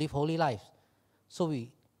call us to live holy lives. So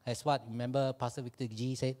as what, remember Pastor Victor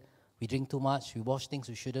G said, we drink too much, we watch things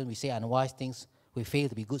we shouldn't, we say unwise things, we fail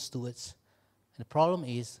to be good stewards. And the problem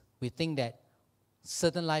is, we think that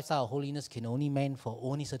certain lifestyle of holiness can only meant for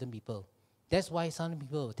only certain people. That's why some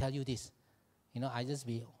people will tell you this. I just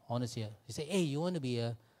be honest here. You say, hey, you want to be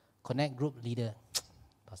a connect group leader?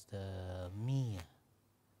 Pastor, me?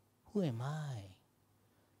 Who am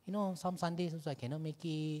I? Some Sundays also I cannot make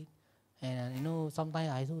it. And, sometimes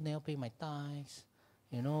I also never pay my tithes.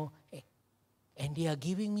 And they are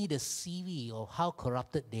giving me the CV of how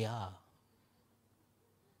corrupted they are.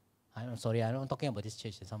 I'm sorry, I'm not talking about this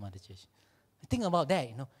church, some other church. Think about that,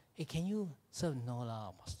 Hey, can you serve?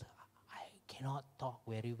 No, Pastor. I cannot talk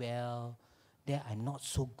very well. That I'm not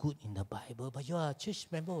so good in the Bible. But you are a church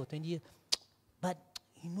member for 20 years. But,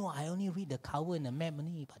 I only read the cover and the map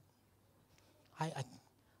only. But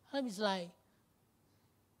I'm just like,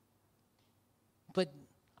 but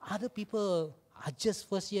other people are just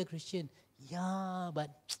first year Christian. Yeah,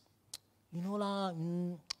 but,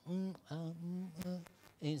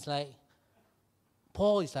 it's like,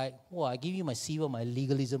 Paul is like, I give you my CV, my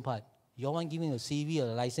legalism part. You want to give me a CV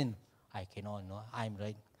or a license? I cannot, I'm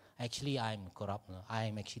right. Actually, I'm corrupt.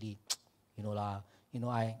 I'm actually,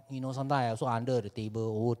 sometimes I also under the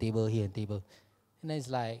table, over table, here and table. And then it's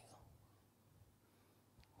like,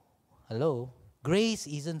 hello? Grace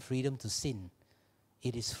isn't freedom to sin.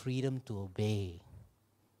 It is freedom to obey.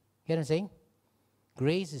 You know what I'm saying?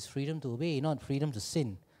 Grace is freedom to obey, not freedom to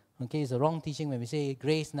sin. Okay, it's a wrong teaching when we say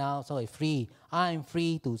grace now, so I'm free. I'm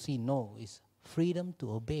free to sin. No, it's freedom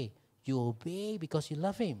to obey. You obey because you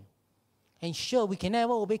love Him. And sure, we can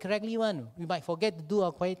never obey correctly one. We might forget to do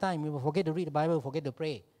our quiet time. We will forget to read the Bible, forget to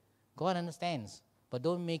pray. God understands. But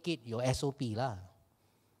don't make it your SOP lah.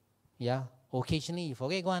 Yeah? Occasionally you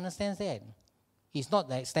forget, God understands that. It's not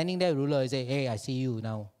like standing there, ruler, and say, hey, I see you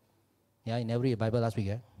now. Yeah, you never read the Bible last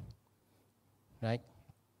week, right?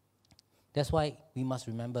 That's why we must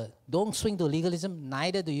remember, don't swing to legalism,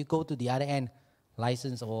 neither do you go to the other end.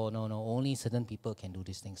 License, no, only certain people can do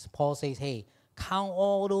these things. Paul says, hey, count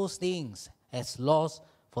all those things as loss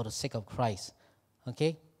for the sake of Christ.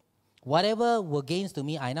 Okay? Whatever were gains to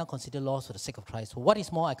me, I now consider loss for the sake of Christ. What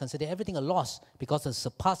is more, I consider everything a loss because of the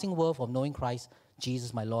surpassing worth of knowing Christ,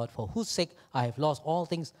 Jesus my Lord, for whose sake I have lost all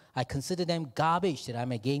things. I consider them garbage that I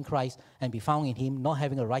may gain Christ and be found in Him, not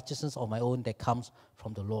having a righteousness of my own that comes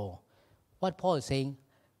from the law. What Paul is saying,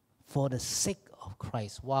 for the sake of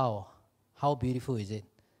Christ. Wow, how beautiful is it?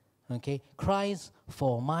 Okay, Christ,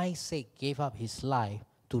 for my sake, gave up His life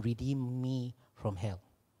to redeem me from hell.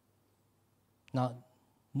 Now,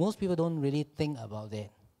 most people don't really think about that.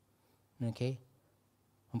 Okay?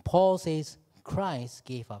 And Paul says, Christ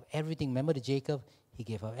gave up everything. Remember the Jacob? He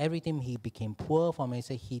gave up everything. He became poor for me.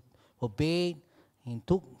 He obeyed, he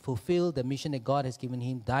fulfilled the mission that God has given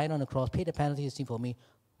him, died on the cross, paid the penalty of sin for me.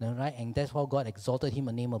 Right? And that's how God exalted him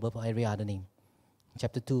a name above every other name.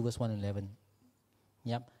 Chapter 2, verse 1 and 11.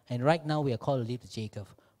 Yep. And right now we are called to live to Jacob.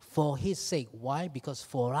 For His sake. Why? Because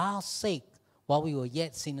for our sake, while we were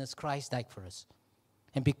yet sinners, Christ died for us.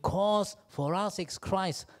 And because for our sakes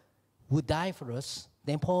Christ would die for us,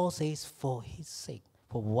 then Paul says, for His sake,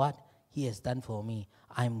 for what He has done for me,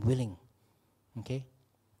 I'm willing. Okay?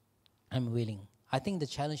 I'm willing. I think the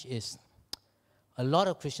challenge is, a lot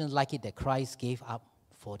of Christians like it that Christ gave up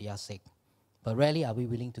for their sake. But rarely are we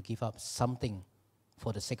willing to give up something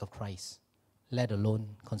for the sake of Christ, let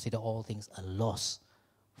alone consider all things a loss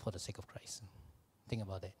for the sake of Christ. Think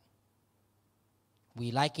about that.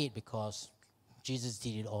 We like it because Jesus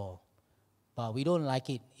did it all. But we don't like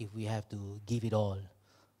it if we have to give it all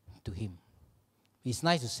to Him. It's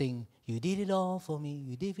nice to sing, you did it all for me,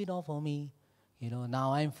 you did it all for me.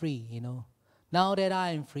 Now I'm free, Now that I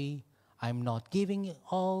am free, I'm not giving it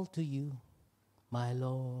all to you, my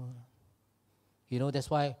Lord. That's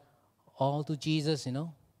why all to Jesus,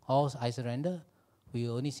 all I surrender. We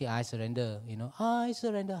only say I surrender, I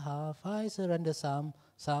surrender half, I surrender some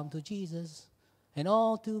to Jesus. And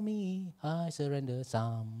all to me, I surrender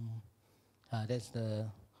some. That's the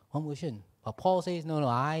one version. But Paul says, no,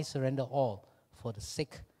 I surrender all for the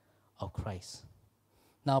sake of Christ.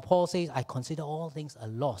 Now Paul says, I consider all things a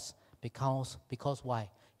loss because why?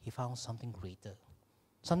 He found something greater.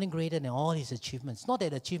 Something greater than all his achievements. Not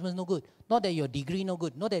that achievements no good. Not that your degree no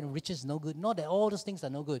good. Not that riches is no good. Not that all those things are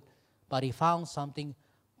no good. But he found something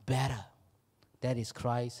better. That is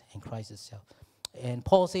Christ and Christ itself. And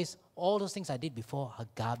Paul says, all those things I did before are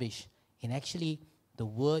garbage. And actually, the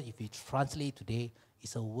word, if you translate today,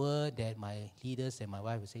 is a word that my leaders and my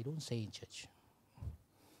wife would say, don't say in church.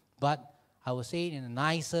 But I will say it in a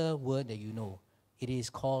nicer word that you know. It is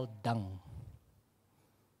called dung.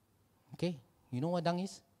 Okay? You know what dung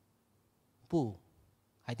is? Poo.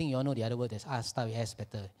 I think you all know the other word that's start with S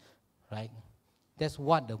better. Right? That's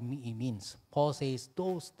what it means. Paul says,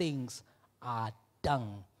 those things are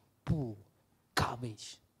dung, poo,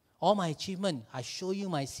 garbage. All my achievement, I show you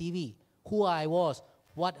my CV, who I was,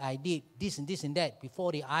 what I did, this and that.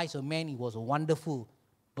 Before the eyes of man, it was wonderful.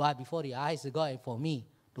 But before the eyes of God, for me,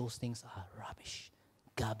 those things are rubbish,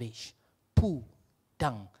 garbage, poo,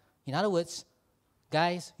 dung. In other words,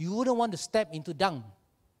 guys, you wouldn't want to step into dung.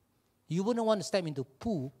 You wouldn't want to step into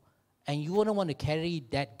poo, and you wouldn't want to carry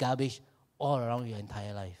that garbage all around your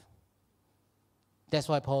entire life. That's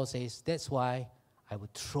why Paul says, that's why I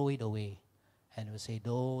would throw it away and would say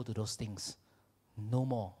no to those things. No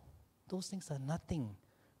more. Those things are nothing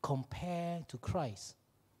compared to Christ.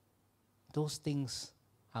 Those things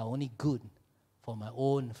are only good for my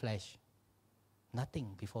own flesh.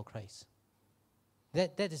 Nothing before Christ.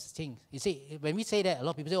 That is the thing. You see, when we say that, a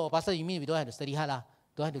lot of people say, oh, Pastor, you mean we don't have to study hard?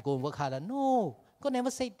 Don't have to go and work harder? No, God never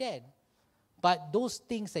said that. But those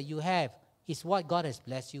things that you have is what God has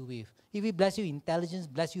blessed you with. If He bless you with intelligence,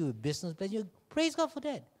 bless you with business, bless you, praise God for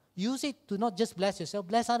that. Use it to not just bless yourself,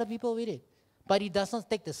 bless other people with it. But it does not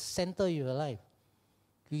take the center of your life.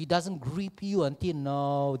 It doesn't grip you until,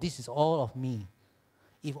 no, this is all of me.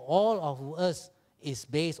 If all of us is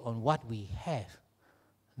based on what we have,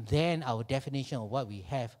 then our definition of what we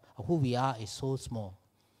have, of who we are, is so small.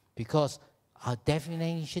 Because Our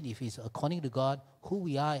definition, if it's according to God, who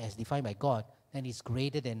we are as defined by God, then it's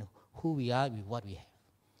greater than who we are with what we have.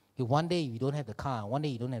 If one day you don't have the car, one day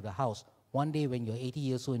you don't have the house, one day when you're 80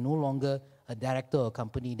 years old, no longer a director of a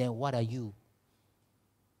company, then what are you?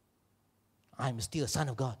 I'm still a son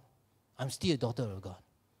of God. I'm still a daughter of God.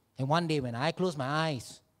 And one day when I close my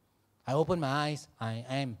eyes, I open my eyes, I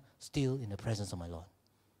am still in the presence of my Lord.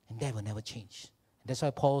 And that will never change. And that's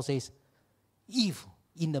why Paul says, if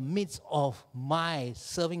in the midst of my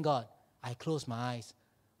serving God, I close my eyes,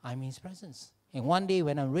 I'm in His presence. And one day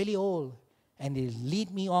when I'm really old, and they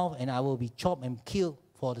lead me off, and I will be chopped and killed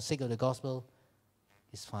for the sake of the gospel,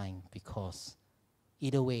 it's fine, because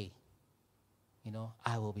either way,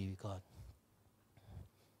 I will be with God.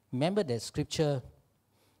 Remember that scripture,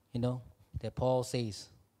 that Paul says,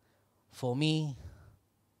 for me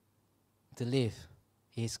to live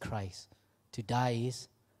is Christ, to die is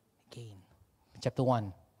gain. Chapter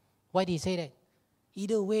 1. Why did he say that?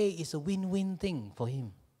 Either way, it's a win-win thing for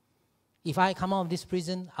him. If I come out of this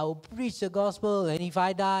prison, I will preach the gospel, and if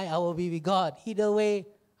I die, I will be with God. Either way,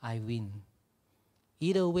 I win.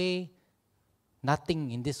 Either way,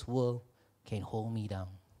 nothing in this world can hold me down.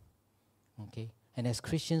 Okay? And as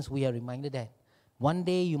Christians, we are reminded that one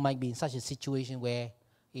day you might be in such a situation where,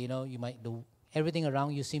 everything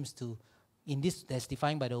around you seems to, in this that's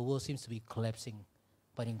defined by the world, seems to be collapsing.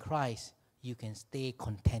 But in Christ, you can stay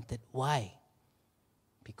contented. Why?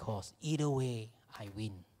 Because either way, I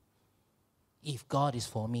win. If God is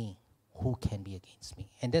for me, who can be against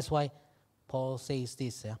me? And that's why Paul says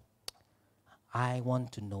this, I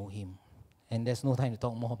want to know Him. And there's no time to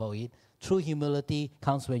talk more about it. True humility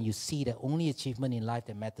comes when you see the only achievement in life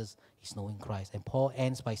that matters is knowing Christ. And Paul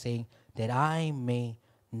ends by saying, that I may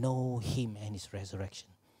know Him and His resurrection.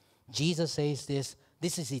 Jesus says this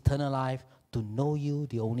is eternal life, to know you,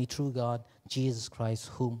 the only true God, Jesus Christ,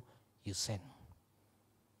 whom you sent.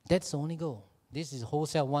 That's the only goal. This is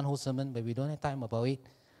one whole sermon, but we don't have time about it.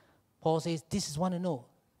 Paul says, this is one to know.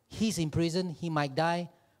 He's in prison, he might die,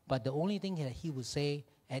 but the only thing that he would say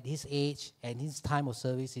at his age, at his time of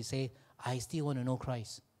service, he say, I still want to know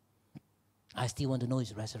Christ. I still want to know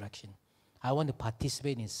His resurrection. I want to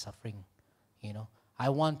participate in His suffering. I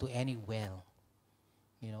want to end it well.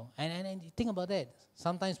 And think about that.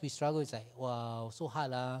 Sometimes we struggle. It's like, wow, so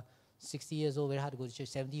hard. 60 years old, very hard to go to church.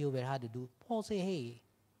 70 years old, very hard to do. Paul say, hey,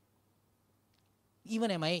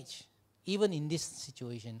 even at my age, even in this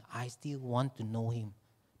situation, I still want to know Him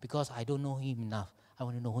because I don't know Him enough. I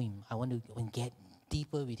want to know Him. I want to get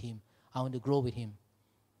deeper with Him. I want to grow with Him.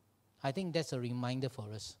 I think that's a reminder for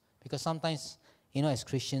us because sometimes, as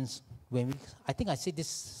Christians, I think I said this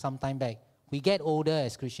some time back, we get older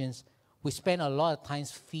as Christians, we spend a lot of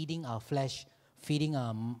times feeding our flesh, feeding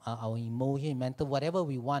our emotion, mental, whatever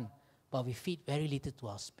we want, but we feed very little to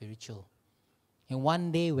our spiritual. And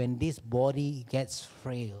one day when this body gets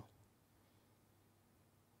frail,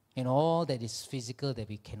 and all that is physical that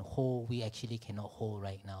we can hold, we actually cannot hold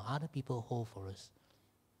right now. Other people hold for us.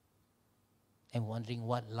 And wondering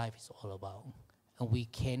what life is all about. And we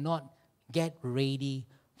cannot get ready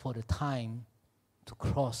for the time to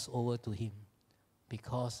cross over to Him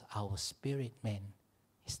because our spirit man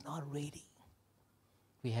is not ready.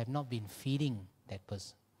 We have not been feeding that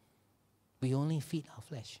person. We only feed our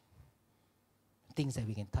flesh. Things that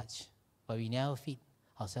we can touch. But we never feed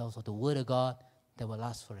ourselves with the Word of God that will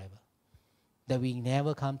last forever. That we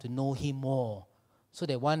never come to know Him more. So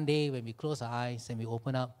that one day when we close our eyes and we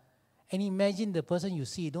open up, and imagine the person you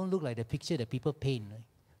see don't look like the picture that people paint. Right?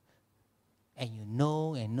 And you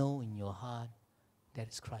know in your heart that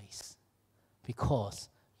is Christ. Because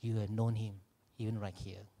you have known Him even right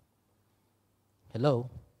here. Hello?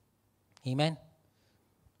 Amen?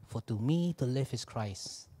 For to me to live is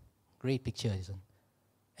Christ. Great picture, isn't it?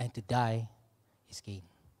 And to die is gain.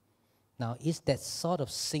 Now, it's that sort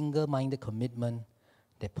of single-minded commitment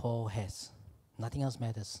that Paul has. Nothing else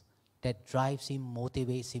matters. That drives him,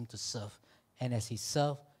 motivates him to serve. And as he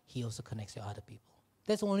serves, he also connects with other people.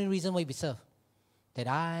 That's the only reason why we serve. That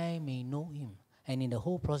I may know Him. And in the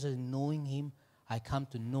whole process of knowing Him, I come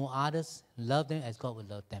to know others, love them as God will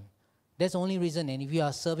love them. That's the only reason. And if you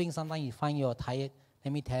are serving, sometimes you find you're tired.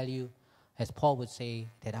 Let me tell you, as Paul would say,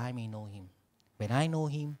 that I may know Him. When I know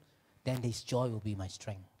Him, then His joy will be my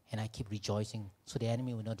strength. And I keep rejoicing so the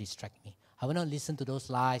enemy will not distract me. I will not listen to those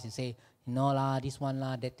lies and say, no, this one,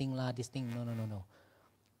 that thing, this thing. No.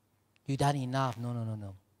 You done enough.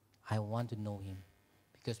 No. I want to know Him.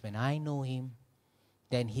 Because when I know Him,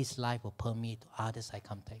 then His life will permeate to others I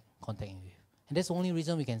contact with. And that's the only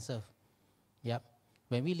reason we can serve. Yep.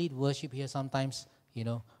 When we lead worship here, sometimes,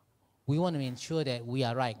 we want to ensure that we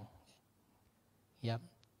are right. Yep.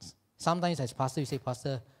 Sometimes as pastor, you say,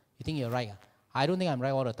 Pastor, you think you're right? I don't think I'm right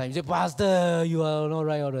all the time. You say, Pastor, you are not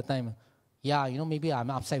right all the time. Yeah, maybe I'm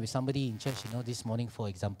upset with somebody in church, this morning, for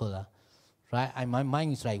example. Right? My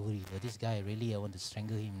mind is like, this guy, really, I want to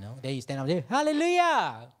strangle him, Then you stand up there,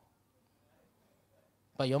 hallelujah!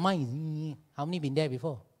 But your mind is, how many been there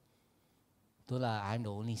before? I'm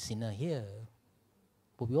the only sinner here.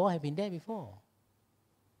 But we all have been there before.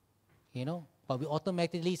 But we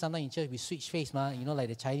automatically, sometimes in church, we switch face mask, like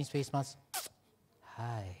the Chinese face mask.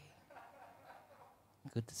 Hi.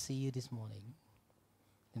 Good to see you this morning.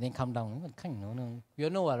 And then come down. You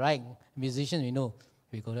know what, right? Musicians, we know.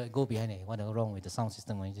 We go behind it. What's wrong with the sound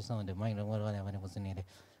system? When just on the mic, what was in there?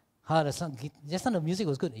 How the sound? Just now the music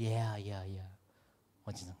was good. Yeah.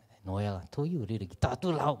 What's it? Noel, I told you the guitar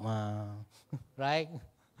too loud, ma. Right?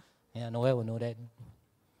 Yeah, Noel will know that.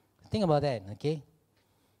 Think about that, okay?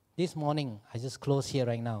 This morning, I just close here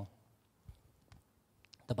right now.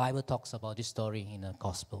 The Bible talks about this story in the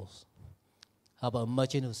Gospels about a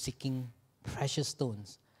merchant who's seeking precious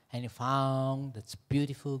stones, and he found this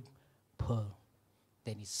beautiful pearl.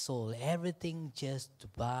 Then he sold everything just to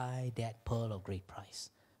buy that pearl of great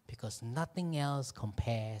price, because nothing else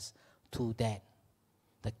compares to that.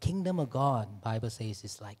 The kingdom of God, Bible says,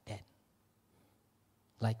 is like that.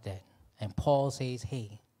 Like that. And Paul says,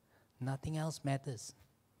 hey, nothing else matters.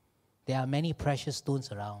 There are many precious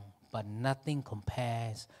stones around, but nothing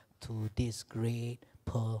compares to this great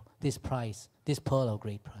pearl, this pearl of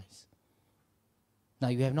great price. Now,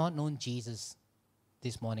 you have not known Jesus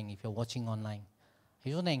this morning, if you're watching online. I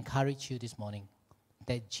just want to encourage you this morning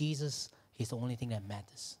that Jesus is the only thing that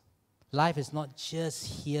matters. Life is not just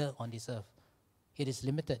here on this earth. It is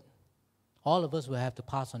limited. All of us will have to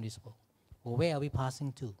pass on this world. Well, where are we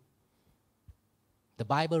passing to? The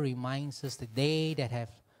Bible reminds us that they that have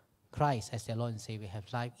Christ as their Lord and Savior have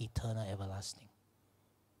life eternal, everlasting.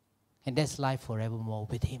 And that's life forevermore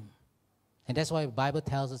with Him. And that's why the Bible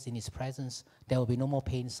tells us in His presence, there will be no more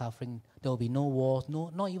pain, suffering. There will be no wars,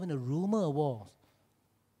 not even a rumor of wars.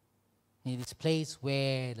 In this place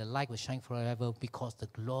where the light will shine forever, because the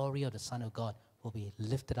glory of the Son of God will be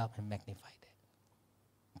lifted up and magnified there.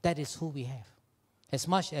 That is who we have. As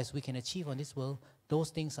much as we can achieve on this world,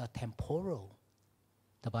 those things are temporal.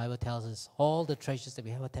 The Bible tells us all the treasures that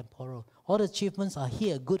we have are temporal. All the achievements are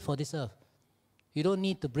here, good for this earth. You don't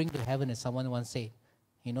need to bring to heaven, as someone once said.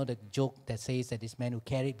 You know the joke that says that this man who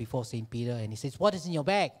carried before St. Peter, and he says, what is in your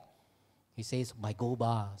bag? He says, my gold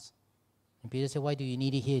bars. And Peter said, why do you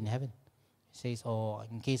need it here in heaven? He says, oh,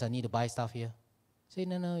 in case I need to buy stuff here. He said,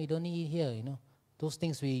 no, you don't need it here, Those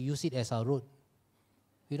things, we use it as our road.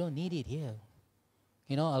 We don't need it here.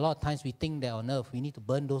 A lot of times we think that on earth, we need to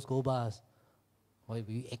burn those gold bars. Well,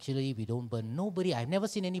 we don't burn. Nobody, I've never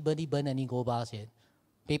seen anybody burn any gold bars yet.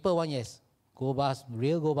 Paper one, yes. Gold bars,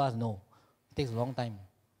 real gold bars, no. It takes a long time.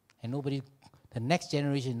 And the next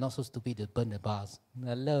generation is not so stupid to burn the bars.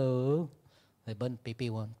 Hello? They burn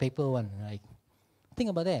paper one, right? Think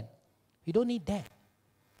about that. We don't need that.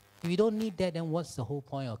 If we don't need that, then what's the whole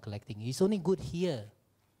point of collecting? It's only good here.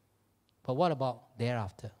 But what about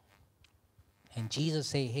thereafter? And Jesus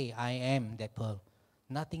said, hey, I am that pearl.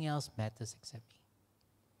 Nothing else matters except me.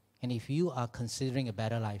 And if you are considering a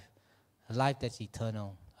better life, a life that's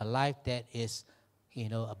eternal, a life that is,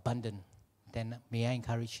 abundant, then may I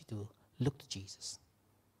encourage you to look to Jesus.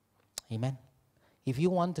 Amen. If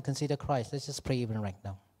you want to consider Christ, let's just pray even right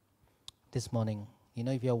now. This morning,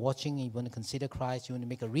 if you're watching, you want to consider Christ, you want to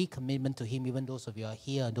make a recommitment to Him, even those of you are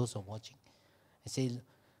here and those who are watching. I say,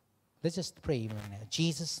 let's just pray even right now.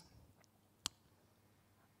 Jesus,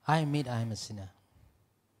 I admit I am a sinner.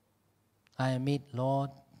 I admit,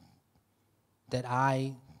 Lord, that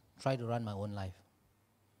I try to run my own life,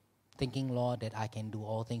 thinking, Lord, that I can do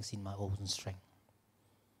all things in my own strength.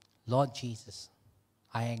 Lord Jesus,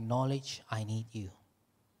 I acknowledge I need you.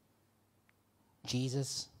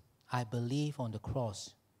 Jesus, I believe on the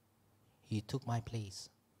cross, you took my place,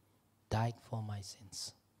 died for my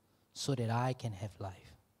sins, so that I can have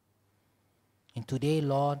life. And today,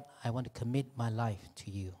 Lord, I want to commit my life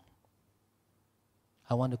to you.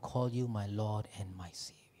 I want to call you my Lord and my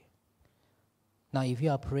Savior. Now, if you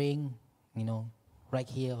are praying, right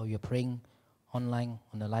here, or you're praying online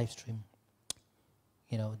on the live stream,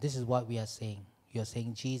 this is what we are saying. You are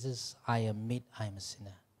saying, Jesus, I admit I am a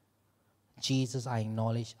sinner. Jesus, I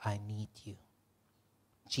acknowledge I need you.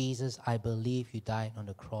 Jesus, I believe you died on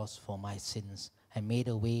the cross for my sins and made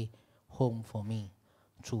a way home for me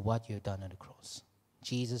through what you've done on the cross.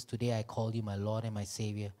 Jesus, today I call you my Lord and my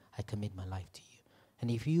Savior. I commit my life to you.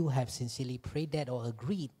 And if you have sincerely prayed that or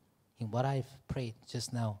agreed in what I've prayed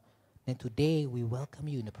just now, then today we welcome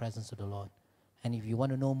you in the presence of the Lord. And if you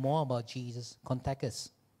want to know more about Jesus, contact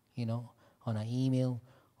us, on our email.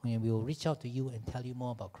 We will reach out to you and tell you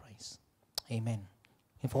more about Christ. Amen.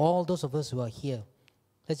 And for all those of us who are here,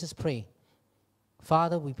 let's just pray.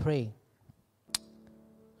 Father, we pray,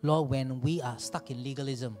 Lord, when we are stuck in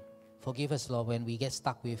legalism, forgive us, Lord, when we get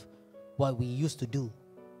stuck with what we used to do,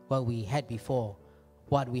 what we had before,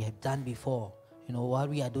 what we have done before, what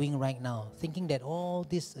we are doing right now, thinking that all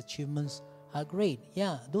these achievements are great.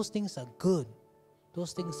 Yeah, those things are good.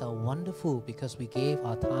 Those things are wonderful because we gave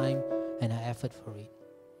our time and our effort for it.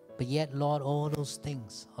 But yet, Lord, all those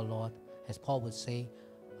things, oh Lord, as Paul would say,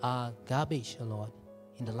 are garbage, oh Lord,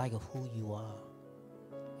 in the light of who you are,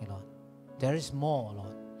 oh Lord. There is more,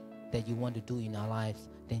 Lord, that you want to do in our lives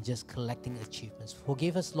than just collecting achievements.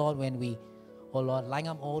 Forgive us, Lord, when we, oh Lord, line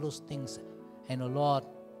up all those things and, oh Lord,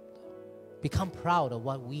 become proud of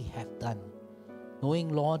what we have done. Knowing,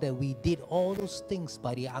 Lord, that we did all those things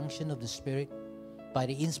by the unction of the Spirit, by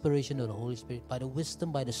the inspiration of the Holy Spirit, by the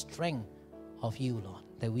wisdom, by the strength of you, Lord,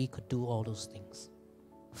 that we could do all those things.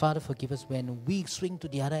 Father, forgive us when we swing to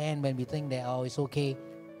the other end, when we think that, oh, it's okay,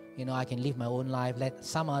 I can live my own life, let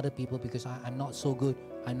some other people, because I'm not so good,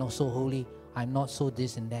 I'm not so holy, I'm not so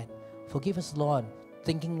this and that. Forgive us, Lord,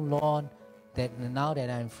 thinking, Lord, that now that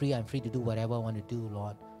I'm free to do whatever I want to do,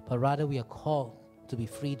 Lord. But rather we are called to be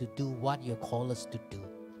free to do what you call us to do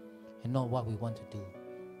and not what we want to do.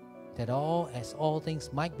 That all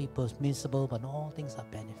things might be permissible, but not all things are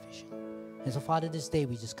beneficial. And so, Father, this day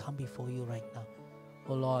we just come before you right now.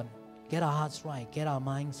 Oh Lord, get our hearts right, get our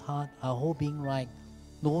minds, heart, our whole being right,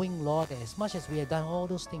 knowing, Lord, that as much as we have done all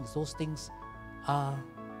those things are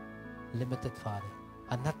limited, Father,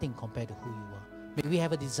 are nothing compared to who you are. May we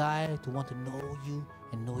have a desire to want to know you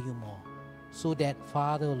and know you more. So that,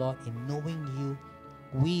 Father, oh Lord, in knowing you,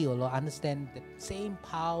 we, oh Lord, understand the same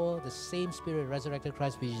power, the same Spirit, resurrected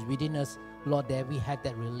Christ, which is within us, Lord, that we have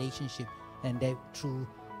that relationship, and that through,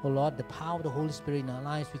 oh Lord, the power of the Holy Spirit in our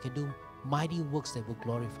lives, we can do mighty works that will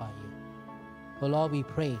glorify you. Oh Lord, we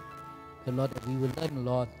pray, oh Lord, that we will learn,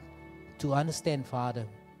 Lord, to understand, Father,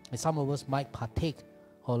 and some of us might partake,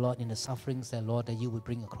 oh Lord, in the sufferings that, Lord, that you will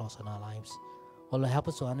bring across on our lives. Oh Lord, help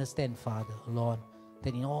us to understand, Father, oh Lord,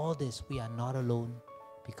 that in all this we are not alone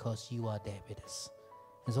because you are there with us.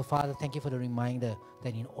 And so, Father, thank you for the reminder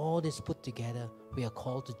that in all this put together, we are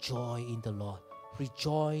called to joy in the Lord.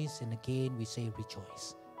 Rejoice, and again we say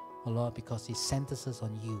rejoice. Oh Lord, because it centers us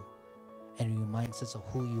on you and it reminds us of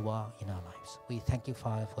who you are in our lives. We thank you,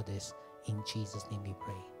 Father, for this. In Jesus' name we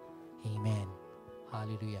pray. Amen.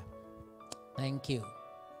 Hallelujah. Thank you.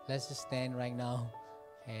 Let's just stand right now,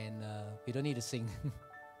 and we don't need to sing.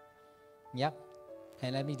 Yep.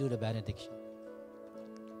 And let me do the benediction.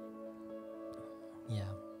 Yeah.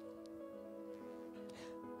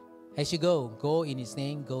 As you go in His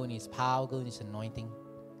name, go in His power, go in His anointing.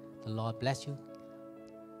 The Lord bless you,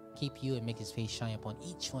 keep you, and make His face shine upon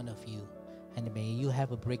each one of you. And may you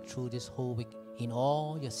have a breakthrough this whole week in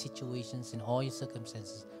all your situations, in all your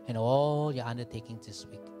circumstances, and all your undertakings this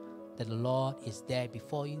week. That the Lord is there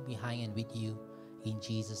before you, behind, and with you. In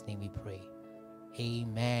Jesus' name we pray.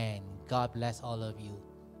 Amen. God bless all of you.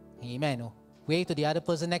 Amen. Wave to the other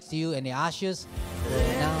person next to you, and the ushers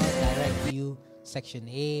will now direct you section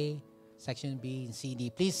A, section B, and C, D.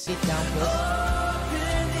 Please sit down first.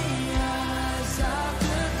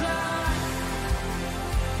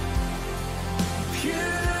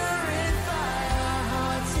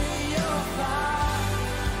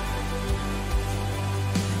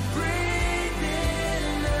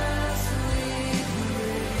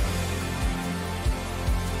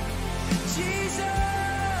 Jesus,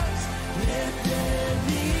 lift